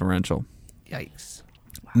 goal differential. Yikes.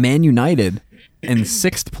 Man United in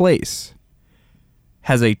 6th place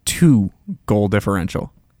has a 2 goal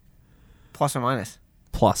differential. Plus or minus?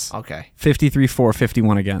 Plus. Okay. 53 for,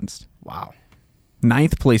 51 against. Wow.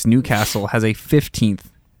 9th place Newcastle has a 15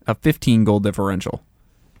 goal differential.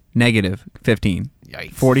 Negative 15.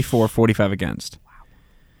 Yikes. 44, 45 against.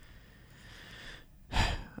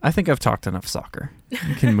 I think I've talked enough soccer.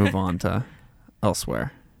 We can move on to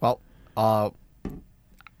elsewhere. Well,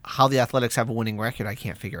 how the Athletics have a winning record, I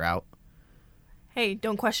can't figure out. Hey,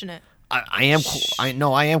 don't question it. I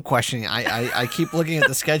am questioning. I keep looking at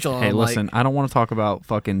the schedule. And Hey, I'm listen, I don't want to talk about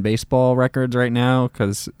fucking baseball records right now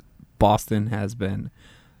because Boston has been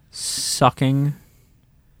sucking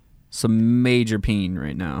some major peen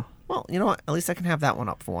right now. Well, you know what? At least I can have that one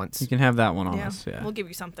up for once. You can have that one on Yeah, us. Yeah. we'll give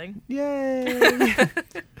you something. Yay!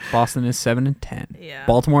 Boston is 7-10. Yeah.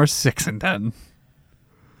 Baltimore is 6-10.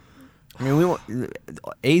 I mean,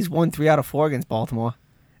 A's won 3 out of 4 against Baltimore,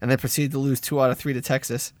 and they proceeded to lose 2 out of 3 to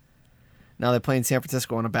Texas. Now they're playing San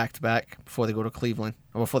Francisco on a back-to-back before they go to Cleveland,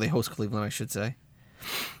 or before they host Cleveland, I should say.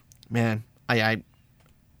 Man, I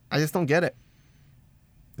just don't get it.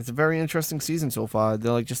 It's a very interesting season so far.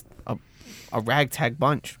 They're like just a ragtag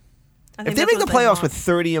bunch. If they make the playoffs with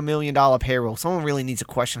 $30 million payroll, someone really needs to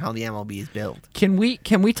question how the MLB is built. Can we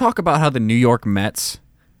talk about how the New York Mets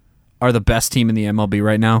are the best team in the MLB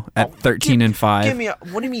right now at 13-5? Give me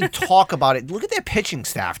what do you mean talk about it? Look at their pitching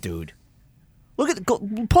staff, dude.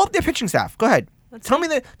 Pull up their pitching staff. Go ahead. Tell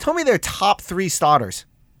me their top 3 starters.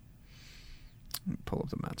 Pull up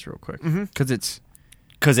the Mets real quick Mm-hmm.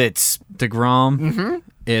 because it's DeGrom. Mm-hmm.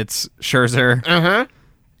 It's Scherzer. Uh-huh.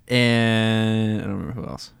 And I don't remember who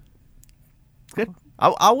else. Good.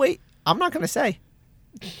 I'll wait. I'm not gonna say.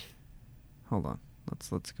 Hold on.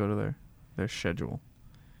 Let's go to their schedule.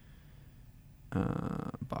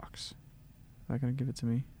 Box. Is that gonna give it to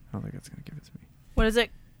me? I don't think it's gonna give it to me. What is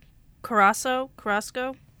it? Carrasco?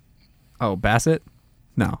 Oh, Bassett?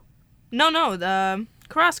 No. No, the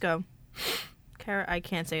Carrasco. I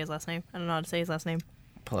can't say his last name. I don't know how to say his last name.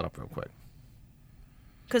 Pull it up real quick.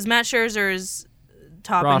 Because Matt Scherzer is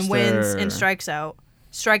top in wins and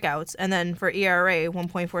strikeouts, and then for ERA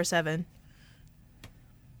 1.47.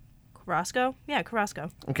 Carrasco? Yeah, Carrasco.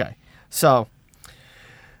 Okay, so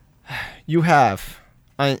you have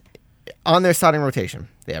on their starting rotation,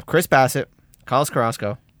 they have Chris Bassett, Carlos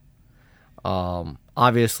Carrasco.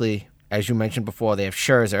 Obviously, as you mentioned before, they have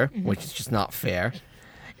Scherzer, which is just not fair,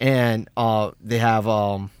 and they have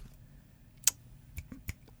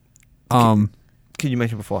Can you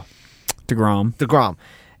mention before? DeGrom.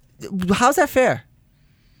 How's that fair?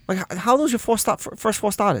 Like, how are those your first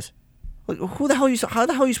 4 starters? Like, how the hell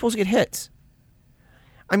are you supposed to get hits?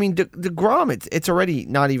 I mean, DeGrom, it's already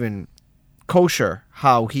not even kosher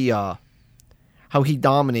how he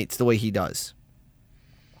dominates the way he does.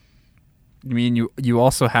 I mean, you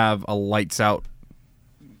also have a lights out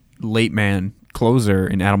late man closer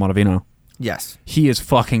in Adam Ottavino. Yes. He is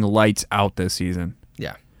fucking lights out this season.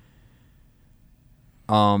 Yeah.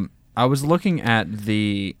 I was looking at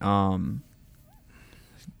the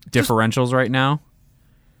differentials right now.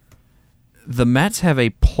 The Mets have a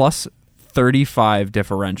plus 35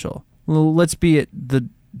 differential. Well, let's be it.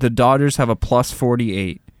 The Dodgers have a plus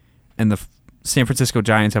 48, and the San Francisco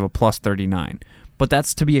Giants have a plus 39. But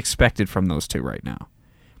that's to be expected from those two right now.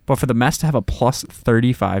 But for the Mets to have a plus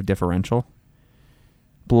 35 differential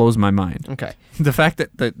blows my mind. Okay. The fact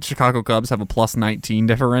that the Chicago Cubs have a plus 19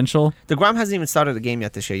 differential. DeGrom hasn't even started a game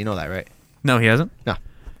yet this year. You know that, right? No, he hasn't. No.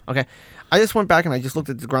 Okay. I just went back and I just looked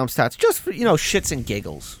at DeGrom's stats just for, shits and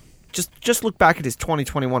giggles. just look back at his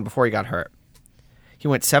 2021 before he got hurt. He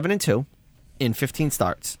went 7-2 in 15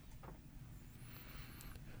 starts.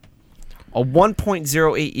 A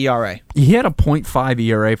 1.08 ERA. He had a 0.5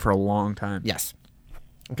 ERA for a long time. Yes.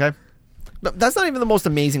 Okay? But that's not even the most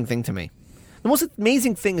amazing thing to me. The most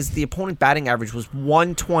amazing thing is the opponent batting average was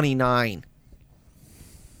 129.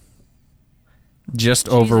 Just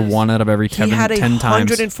over Jesus. 1 out of every He 10 had times.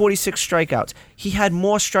 146 strikeouts. He had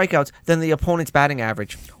more strikeouts than the opponent's batting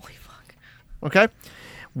average. Holy fuck. Okay?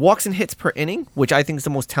 Walks and hits per inning, which I think is the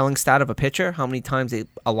most telling stat of a pitcher, how many times they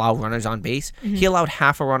allow runners on base. Mm-hmm. He allowed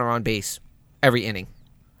half a runner on base every inning.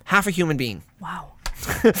 Half a human being. Wow.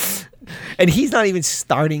 And he's not even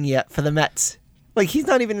starting yet for the Mets. Like, he's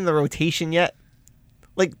not even in the rotation yet.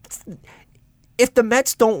 Like, if the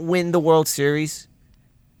Mets don't win the World Series,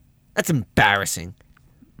 that's embarrassing.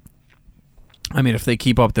 I mean, if they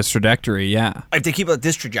keep up this trajectory, yeah. If they keep up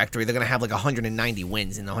this trajectory, they're going to have like 190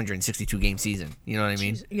 wins in the 162-game season. You know what I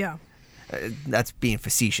mean? Yeah. That's being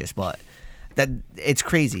facetious, but that it's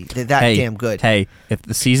crazy. They're that Hey, damn good. Hey, if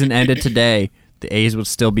the season ended today, the A's would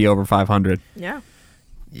still be over 500. Yeah.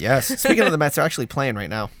 Yes. Speaking of the Mets, they're actually playing right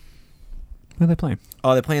now. Who are they playing?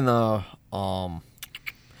 Oh, they're playing the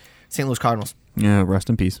St. Louis Cardinals. Yeah, rest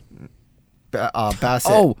in peace.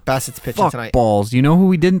 Bassett's pitching Fuck tonight. balls. You know who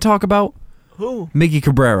we didn't talk about? Who? Mickey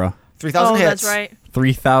Cabrera. 3,000 Oh, hits. that's right.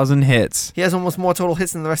 3,000 hits. He has almost more total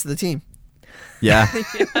hits than the rest of the team. Yeah.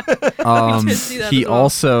 I did see that He as well.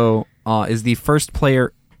 also is the first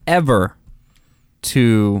player ever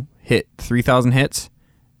to hit 3,000 hits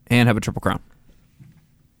and have a Triple Crown.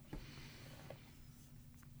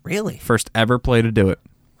 Really? First ever player to do it.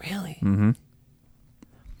 Really? Mm-hmm.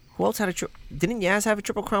 Who else had a triple? Didn't Yaz have a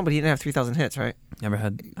triple crown, but he didn't have 3,000 hits, right? Never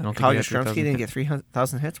had. I don't Kyle think he had Yastrzemski 3,000 didn't hits. get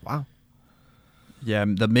 3,000 hits? Wow. Yeah,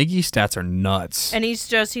 the Miggy stats are nuts. And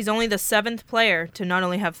he's only the 7th player to not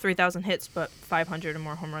only have 3,000 hits, but 500 or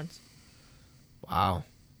more home runs. Wow.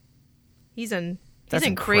 He's in That's crazy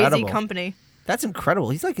incredible. company. That's incredible.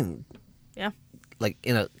 He's like in Yeah.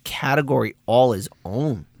 a category all his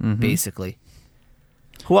own, basically.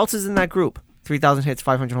 Who else is in that group? 3,000 hits,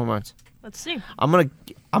 500 home runs. Let's see. I'm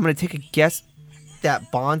gonna take a guess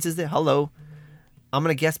that Bonds is there. Hello. I'm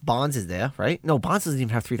gonna guess Bonds is there, right? No, Bonds doesn't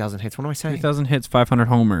even have 3,000 hits. What am I saying? 3,000 hits, 500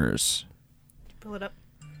 homers. Pull it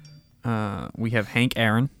up. We have Hank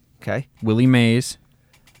Aaron, Okay. Willie Mays.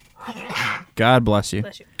 God bless you.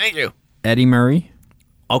 Bless you. Thank you. Eddie Murray,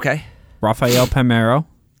 Okay. Rafael Palmeiro,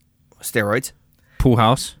 Steroids.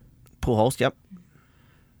 Pujols, Pujols. Yep.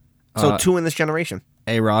 So 2 in this generation.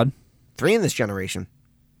 A-Rod, 3 in this generation.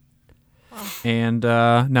 and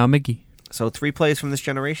now Miggy. So 3 players from this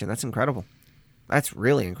generation. That's incredible. That's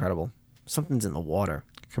really incredible. Something's in the water.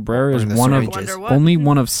 Cabrera is Or the one of syringes. Wonder what? only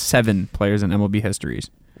one of 7 players in MLB histories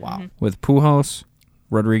Wow. with Pujols,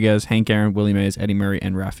 Rodriguez, Hank Aaron, Willie Mays, Eddie Murray,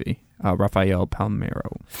 and Rafael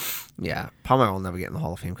Palmeiro. Yeah. Palmeiro will never get in the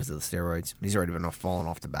Hall of Fame because of the steroids. He's already been falling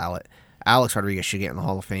off the ballot. Alex Rodriguez should get in the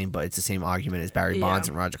Hall of Fame, but it's the same argument as Barry Bonds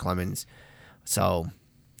and Roger Clemens. So,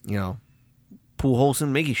 Pujols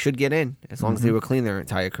and Miggy should get in as long as they were clean their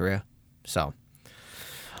entire career. So,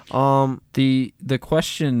 The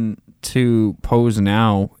question to pose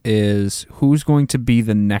now is who's going to be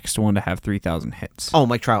the next one to have 3,000 hits?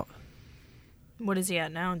 Mike Trout. What is he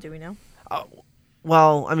at now? Do we know?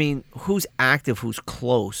 Well, I mean, who's active, who's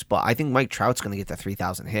close, but I think Mike Trout's going to get the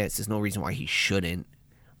 3,000 hits. There's no reason why he shouldn't,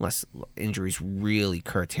 unless injuries really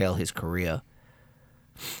curtail his career.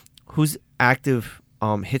 Who's active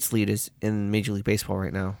hits leaders in Major League Baseball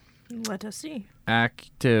right now? Let us see.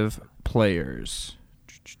 Active players.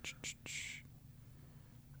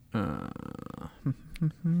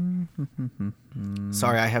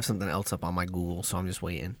 Sorry, I have something else up on my Google, so I'm just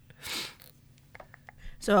waiting.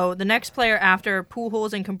 So the next player after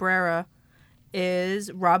Pujols and Cabrera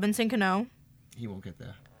is Robinson Cano, He won't get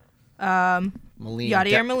there.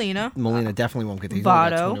 Yadier Molina. Molina definitely won't get there. He's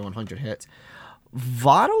Votto. only got 2 to 100 hits.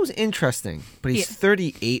 Votto's interesting, but he's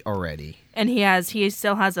 38 already. And he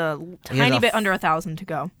still has a tiny bit under 1,000 to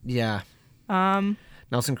go. Yeah.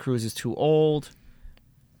 Nelson Cruz is too old.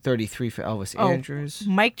 33 for Elvis Andrews.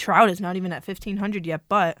 Mike Trout is not even at 1,500 yet,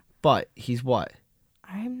 but But he's what?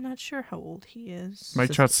 I'm not sure how old he is.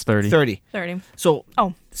 Mike Trout's 30. 30. 30. So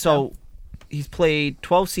Oh, he's played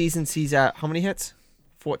 12 seasons. He's at how many hits?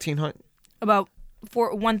 1,400. about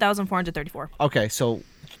 1,434. Okay, so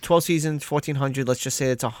 12 seasons, 1,400. Let's just say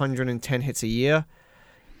it's 110 hits a year.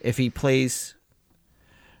 If he plays,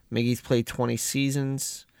 Miggy's played 20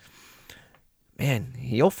 seasons. Man,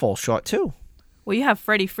 he'll fall short too. Well, you have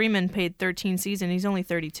Freddie Freeman paid 13 seasons. He's only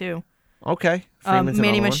 32. Okay. Freeman's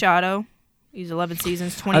Manny another one. Machado, he's 11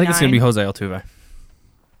 seasons, 29. I think it's going to be Jose Altuve.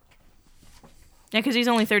 Yeah, because he's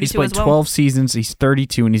only 32 He's played as well. 12 seasons. He's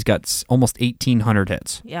 32, and he's got almost 1,800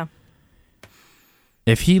 hits. Yeah.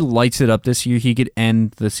 If he lights it up this year, he could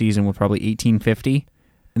end the season with probably 1,850,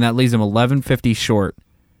 and that leaves him 1,150 short.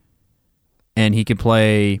 And he could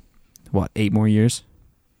play, 8 more years?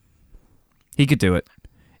 He could do it.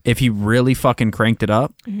 If he really fucking cranked it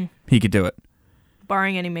up, he could do it.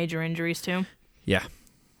 Barring any major injuries, too. Yeah.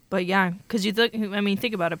 But yeah, because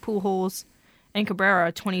think about it. Pujols and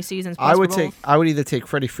Cabrera, 20 seasons plus I would either take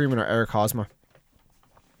Freddie Freeman or Eric Hosmer.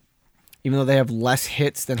 Even though they have less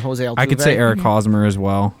hits than Jose Altuve. I could say Eric Hosmer as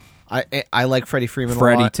well. I like Freddie Freeman a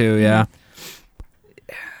Freddie lot. too, yeah.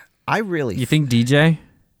 You think DJ?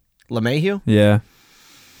 LeMahieu? Yeah.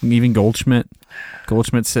 Even Goldschmidt.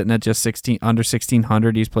 Goldschmidt's sitting at just under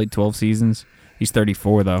 1,600. He's played 12 seasons. He's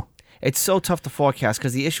 34 though. It's so tough to forecast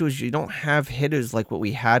because the issue is you don't have hitters like what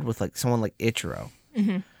we had with like someone like Ichiro.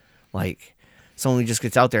 Like someone who just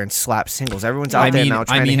gets out there and slaps singles. Everyone's out there now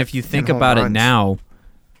trying to hit if you think home about it runs. now,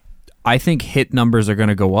 I think hit numbers are going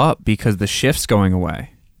to go up because the shift's going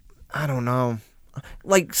away. I don't know.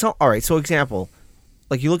 Like, so, all right, so example,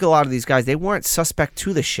 like you look at a lot of these guys, they weren't suspect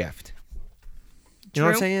to the shift. You know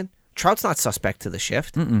what I'm True. saying? Trout's not suspect to the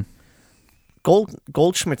shift. Mm-mm.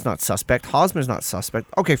 Goldschmidt's not suspect. Hosmer's not suspect.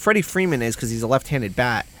 Okay, Freddie Freeman is because he's a left-handed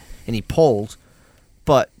bat and he pulls,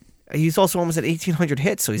 but he's also almost at 1,800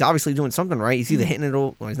 hits, so he's obviously doing something right. He's either hitting it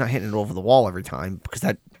over, well, he's not hitting it over the wall every time because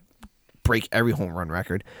that break every home run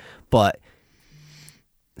record, but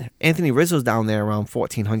Anthony Rizzo's down there around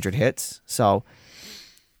 1,400 hits, so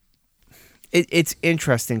it's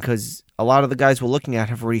interesting because a lot of the guys we're looking at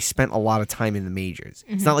have already spent a lot of time in the majors.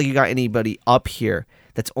 It's not like you got anybody up here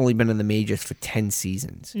that's only been in the majors for 10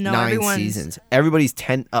 seasons, No, 9 everyone's- seasons. Everybody's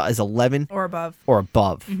 10 is 11 or above. or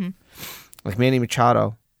above. Like Manny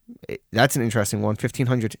Machado, that's an interesting one.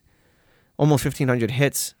 1,500, almost 1,500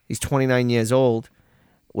 hits. He's 29 years old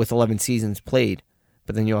with 11 seasons played.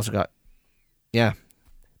 But then you also got, Manny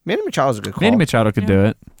Machado's a good call. Manny Machado could do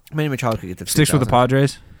it. Manny Machado could get the Sticks with the 3,000.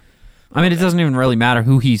 Padres. I mean, it doesn't even really matter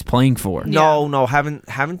who he's playing for. No,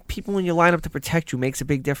 having people in your lineup to protect you makes a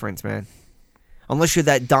big difference, man. Unless you're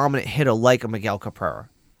that dominant hitter like a Miguel Cabrera.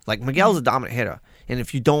 Like, Miguel's a dominant hitter. And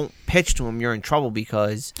if you don't pitch to him, you're in trouble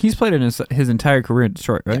because... He's played in his entire career in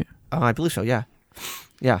Detroit, right? I believe so, yeah.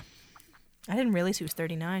 Yeah. I didn't realize he was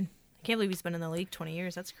 39. I can't believe he's been in the league 20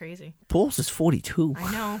 years. That's crazy. Pujols is 42.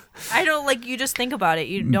 I know. I don't, like, you just think about it.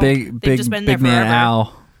 You don't... Big, they've just been there big man forever.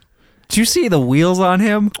 Al. Did you see the wheels on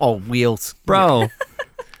him? Oh, wheels. Bro,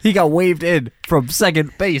 he got waved in from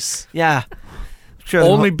second base. Yeah. Sure.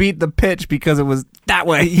 Only beat the pitch because it was that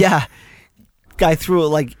way. Yeah. Guy threw it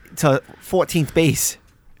like to 14th base,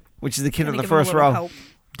 which is the kid Gotta in the give him a first little row. help.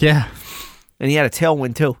 Yeah. And he had a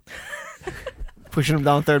tailwind too. Pushing him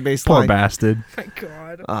down third base Poor line. bastard. My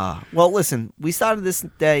God. Well, listen, we started this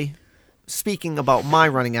day speaking about my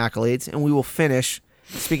running accolades, and we will finish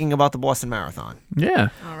speaking about the Boston Marathon. Yeah.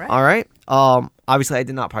 All right. All right. Obviously, I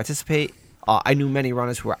did not participate. I knew many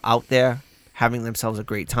runners who were out there having themselves a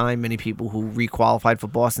great time. Many people who requalified for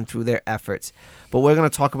Boston through their efforts. But we're going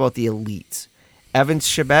to talk about the elites. Evans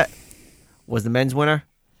Chibet was the men's winner,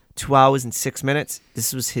 2 hours and 6 minutes.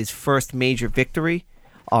 This was his first major victory.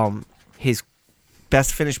 His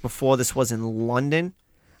best finish before this was in London,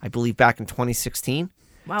 I believe, back in 2016.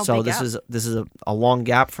 Wow, So big this gap. is a long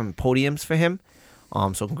gap from podiums for him.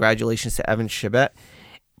 So congratulations to Evan Chibet.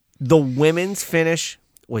 The women's finish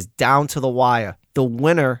was down to the wire. The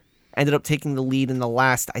winner ended up taking the lead in the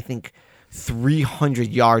last, I think, 300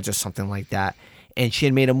 yards or something like that. And she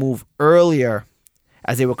had made a move earlier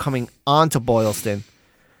as they were coming onto Boylston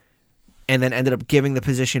and then ended up giving the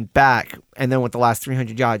position back. And then with the last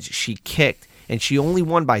 300 yards, she kicked. And she only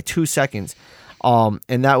won by 2 seconds. And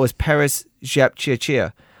that was Paris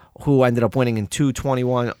Jepchirchir, who ended up winning in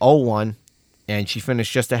 2:21:01. And she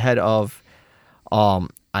finished just ahead of, I'm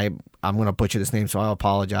going to butcher this name, so I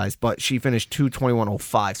apologize. But she finished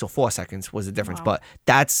 2:21:05, so 4 seconds was the difference. Wow. But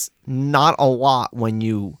that's not a lot when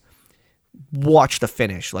you watch the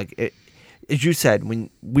finish. Like, as you said, when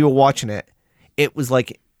we were watching it, it was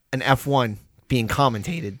like an F1 being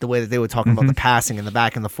commentated, the way that they were talking about the passing and the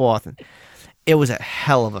back and the forth. And it was a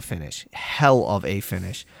hell of a finish.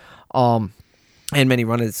 And many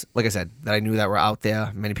runners, like I said, that I knew that were out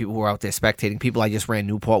there. Many people who were out there spectating. People I just ran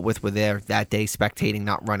Newport with were there that day spectating,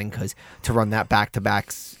 not running, because to run that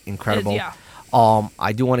back-to-back's incredible. Yeah.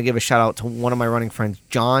 I do want to give a shout-out to one of my running friends,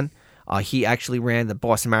 John. He actually ran the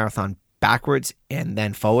Boston Marathon backwards and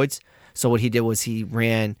then forwards. So what he did was he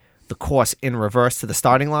ran the course in reverse to the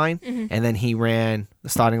starting line, and then he ran the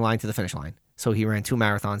starting line to the finish line. So he ran 2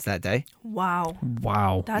 marathons that day. Wow.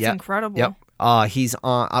 Wow. That's Yep. incredible. Yep. He's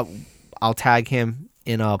on. I'll tag him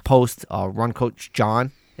in a post. Run Coach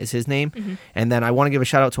John is his name. Mm-hmm. And then I want to give a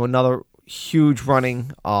shout out to another huge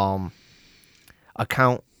running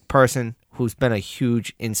account person who's been a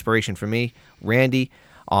huge inspiration for me, Randy.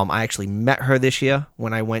 I actually met her this year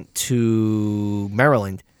when I went to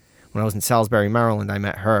Maryland. When I was in Salisbury, Maryland, I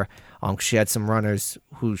met her. She had some runners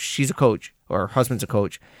who she's a coach, or her husband's a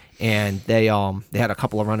coach, and they had a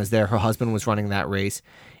couple of runners there. Her husband was running that race,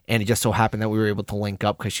 and it just so happened that we were able to link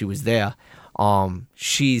up because she was there.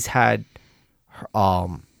 She's had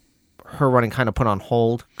her running kind of put on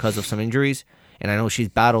hold because of some injuries, and I know she's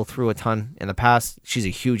battled through a ton in the past. She's a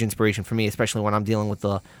huge inspiration for me, especially when I'm dealing with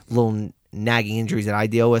the little nagging injuries that I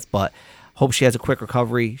deal with, but hope she has a quick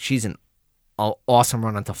recovery. She's an awesome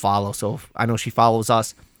runner to follow, so I know she follows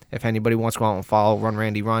us. If anybody wants to go out and follow Run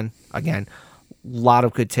Randy Run, again, a lot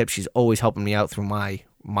of good tips. She's always helping me out through my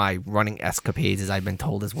running escapades, as I've been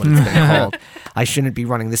told is what it's been called. I shouldn't be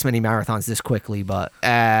running this many marathons this quickly, but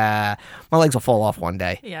my legs will fall off one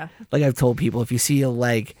day. Yeah. Like I've told people, if you see a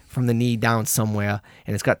leg from the knee down somewhere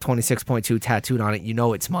and it's got 26.2 tattooed on it, you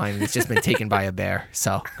know it's mine, and it's just been taken by a bear.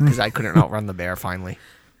 So, because I couldn't outrun the bear finally.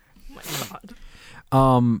 Oh my God.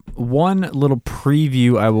 One little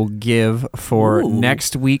preview I will give for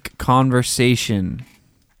next week conversation.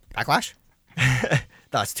 Backlash?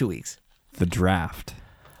 That's 2 weeks. The draft.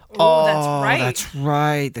 Oh, that's right. That's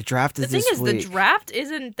right. The draft is this week. The thing is, the draft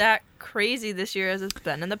isn't that crazy this year as it's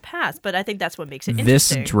been in the past, but I think that's what makes it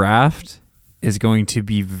This interesting. draft is going to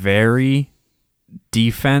be very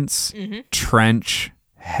defense, trench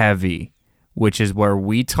heavy, which is where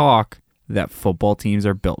we talk that football teams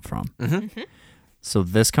are built from. So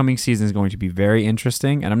this coming season is going to be very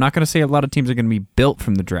interesting, and I'm not going to say a lot of teams are going to be built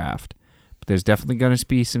from the draft, but there's definitely going to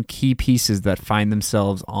be some key pieces that find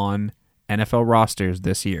themselves on NFL rosters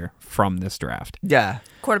this year from this draft. Yeah.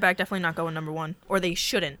 Quarterback definitely not going number one, or they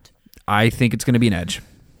shouldn't. I think it's going to be an edge.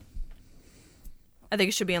 I think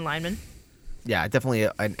it should be in lineman. Yeah, definitely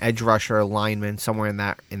an edge rusher, lineman, somewhere in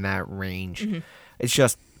that range. It's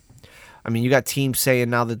just, I mean, you got teams saying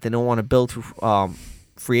now that they don't want to build through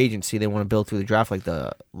free agency, they want to build through the draft, like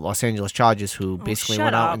the Los Angeles Chargers, who basically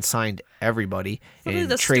went out and signed everybody and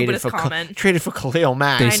the traded for Khalil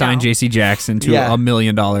Mack. They I signed know. J.C. Jackson to Yeah. $1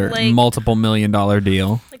 million, Like- multiple $1 million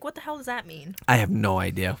deal. Like, what the hell does that mean? I have no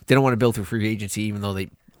idea. They don't want to build through free agency, even though they.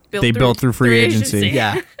 Built through free agency.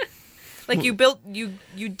 Yeah. Like you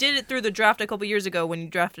did it through the draft a couple years ago when you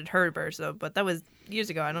drafted Herbert, but that was years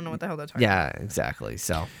ago. I don't know what the hell they're talking about. Yeah, exactly.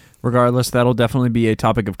 So, Regardless, that'll definitely be a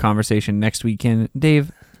topic of conversation next weekend.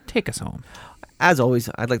 Dave, take us home. as always,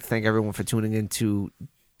 I'd like to thank everyone for tuning in to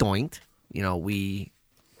Doink'd. You know, we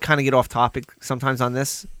kind of get off topic sometimes on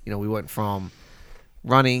this. You know, we went from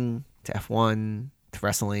running to F1 to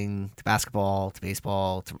wrestling to basketball to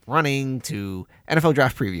baseball to running to NFL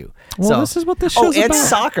draft preview. Well, this is what this show's and about.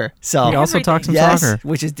 soccer. So We also talked some yes, soccer.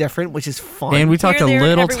 which is different, which is fun. And we talked a there, and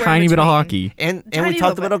little everywhere in tiny bit of between. hockey. and we Tiny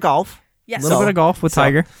talked a little little bit. golf. Yes. A little bit of golf with so-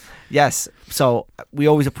 Tiger. Yes. So we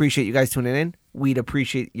always appreciate you guys tuning in. We'd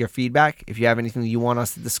appreciate your feedback. If you have anything you want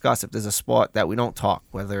us to discuss, if there's a sport that we don't talk,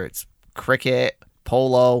 whether it's cricket,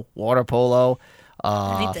 polo, water polo,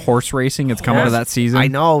 Anything. Horse racing, it's coming to that season. I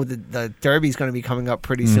know the Derby's going to be coming up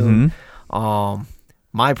pretty soon.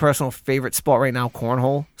 My personal favorite sport right now,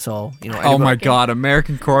 cornhole. So you know, Oh my God,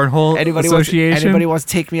 American Cornhole Association. anybody wants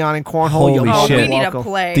to take me on in cornhole? Holy you're Oh, more than shit. we need welcome. to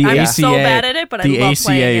play. The I'm ACA, so bad at it, but I the love ACA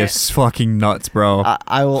playing it. is fucking nuts, bro.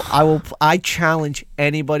 I challenge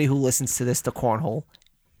anybody who listens to this to cornhole.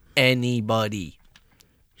 Anybody.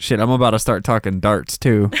 Shit, I'm about to start talking darts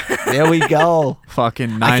too. There we go.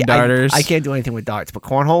 Fucking I nine can't- darters. I can't do anything with darts, but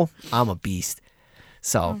cornhole, I'm a beast.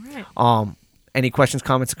 So, any questions,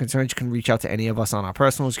 comments, or concerns, you can reach out to any of us on our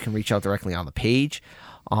personals. You can reach out directly on the page.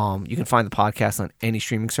 You can find the podcast on any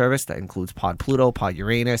streaming service. That includes Pod Pluto, Pod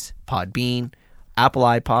Uranus, Pod Bean, Apple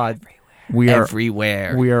iPod, we are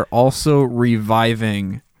everywhere. We are also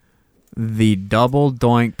reviving the Double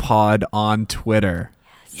Doink Pod on Twitter.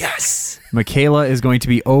 Yes. Michaela is going to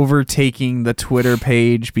be overtaking the Twitter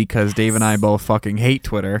page because Dave and I both fucking hate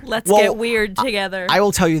Twitter. Let's Well, get weird together. I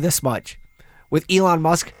will tell you this much. With Elon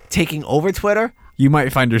Musk taking over Twitter, You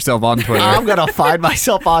might find yourself on Twitter. I'm going to find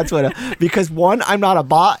myself on Twitter. Because one, I'm not a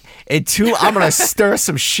bot. And two, I'm going to stir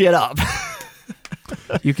some shit up.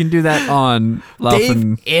 You can do that on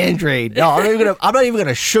Laughing. Dave Andrade. No, I'm not even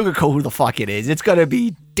gonna sugarcoat who the fuck it is. It's gonna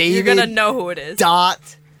be David. You're gonna know who it is. Dot.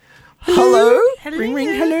 Hello. Hello. Ring ring.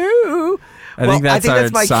 Hello. I think that's our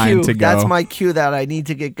my sign cue. to go. That's my cue that I need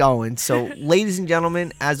to get going. So, ladies and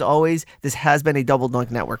gentlemen, as always, this has been a Double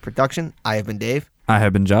Dunk Network production. I have been Dave, I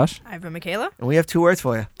have been Josh. I've been Michaela. and we have 2 words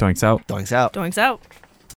for you. Doinks out. Doinks out. Doinks out.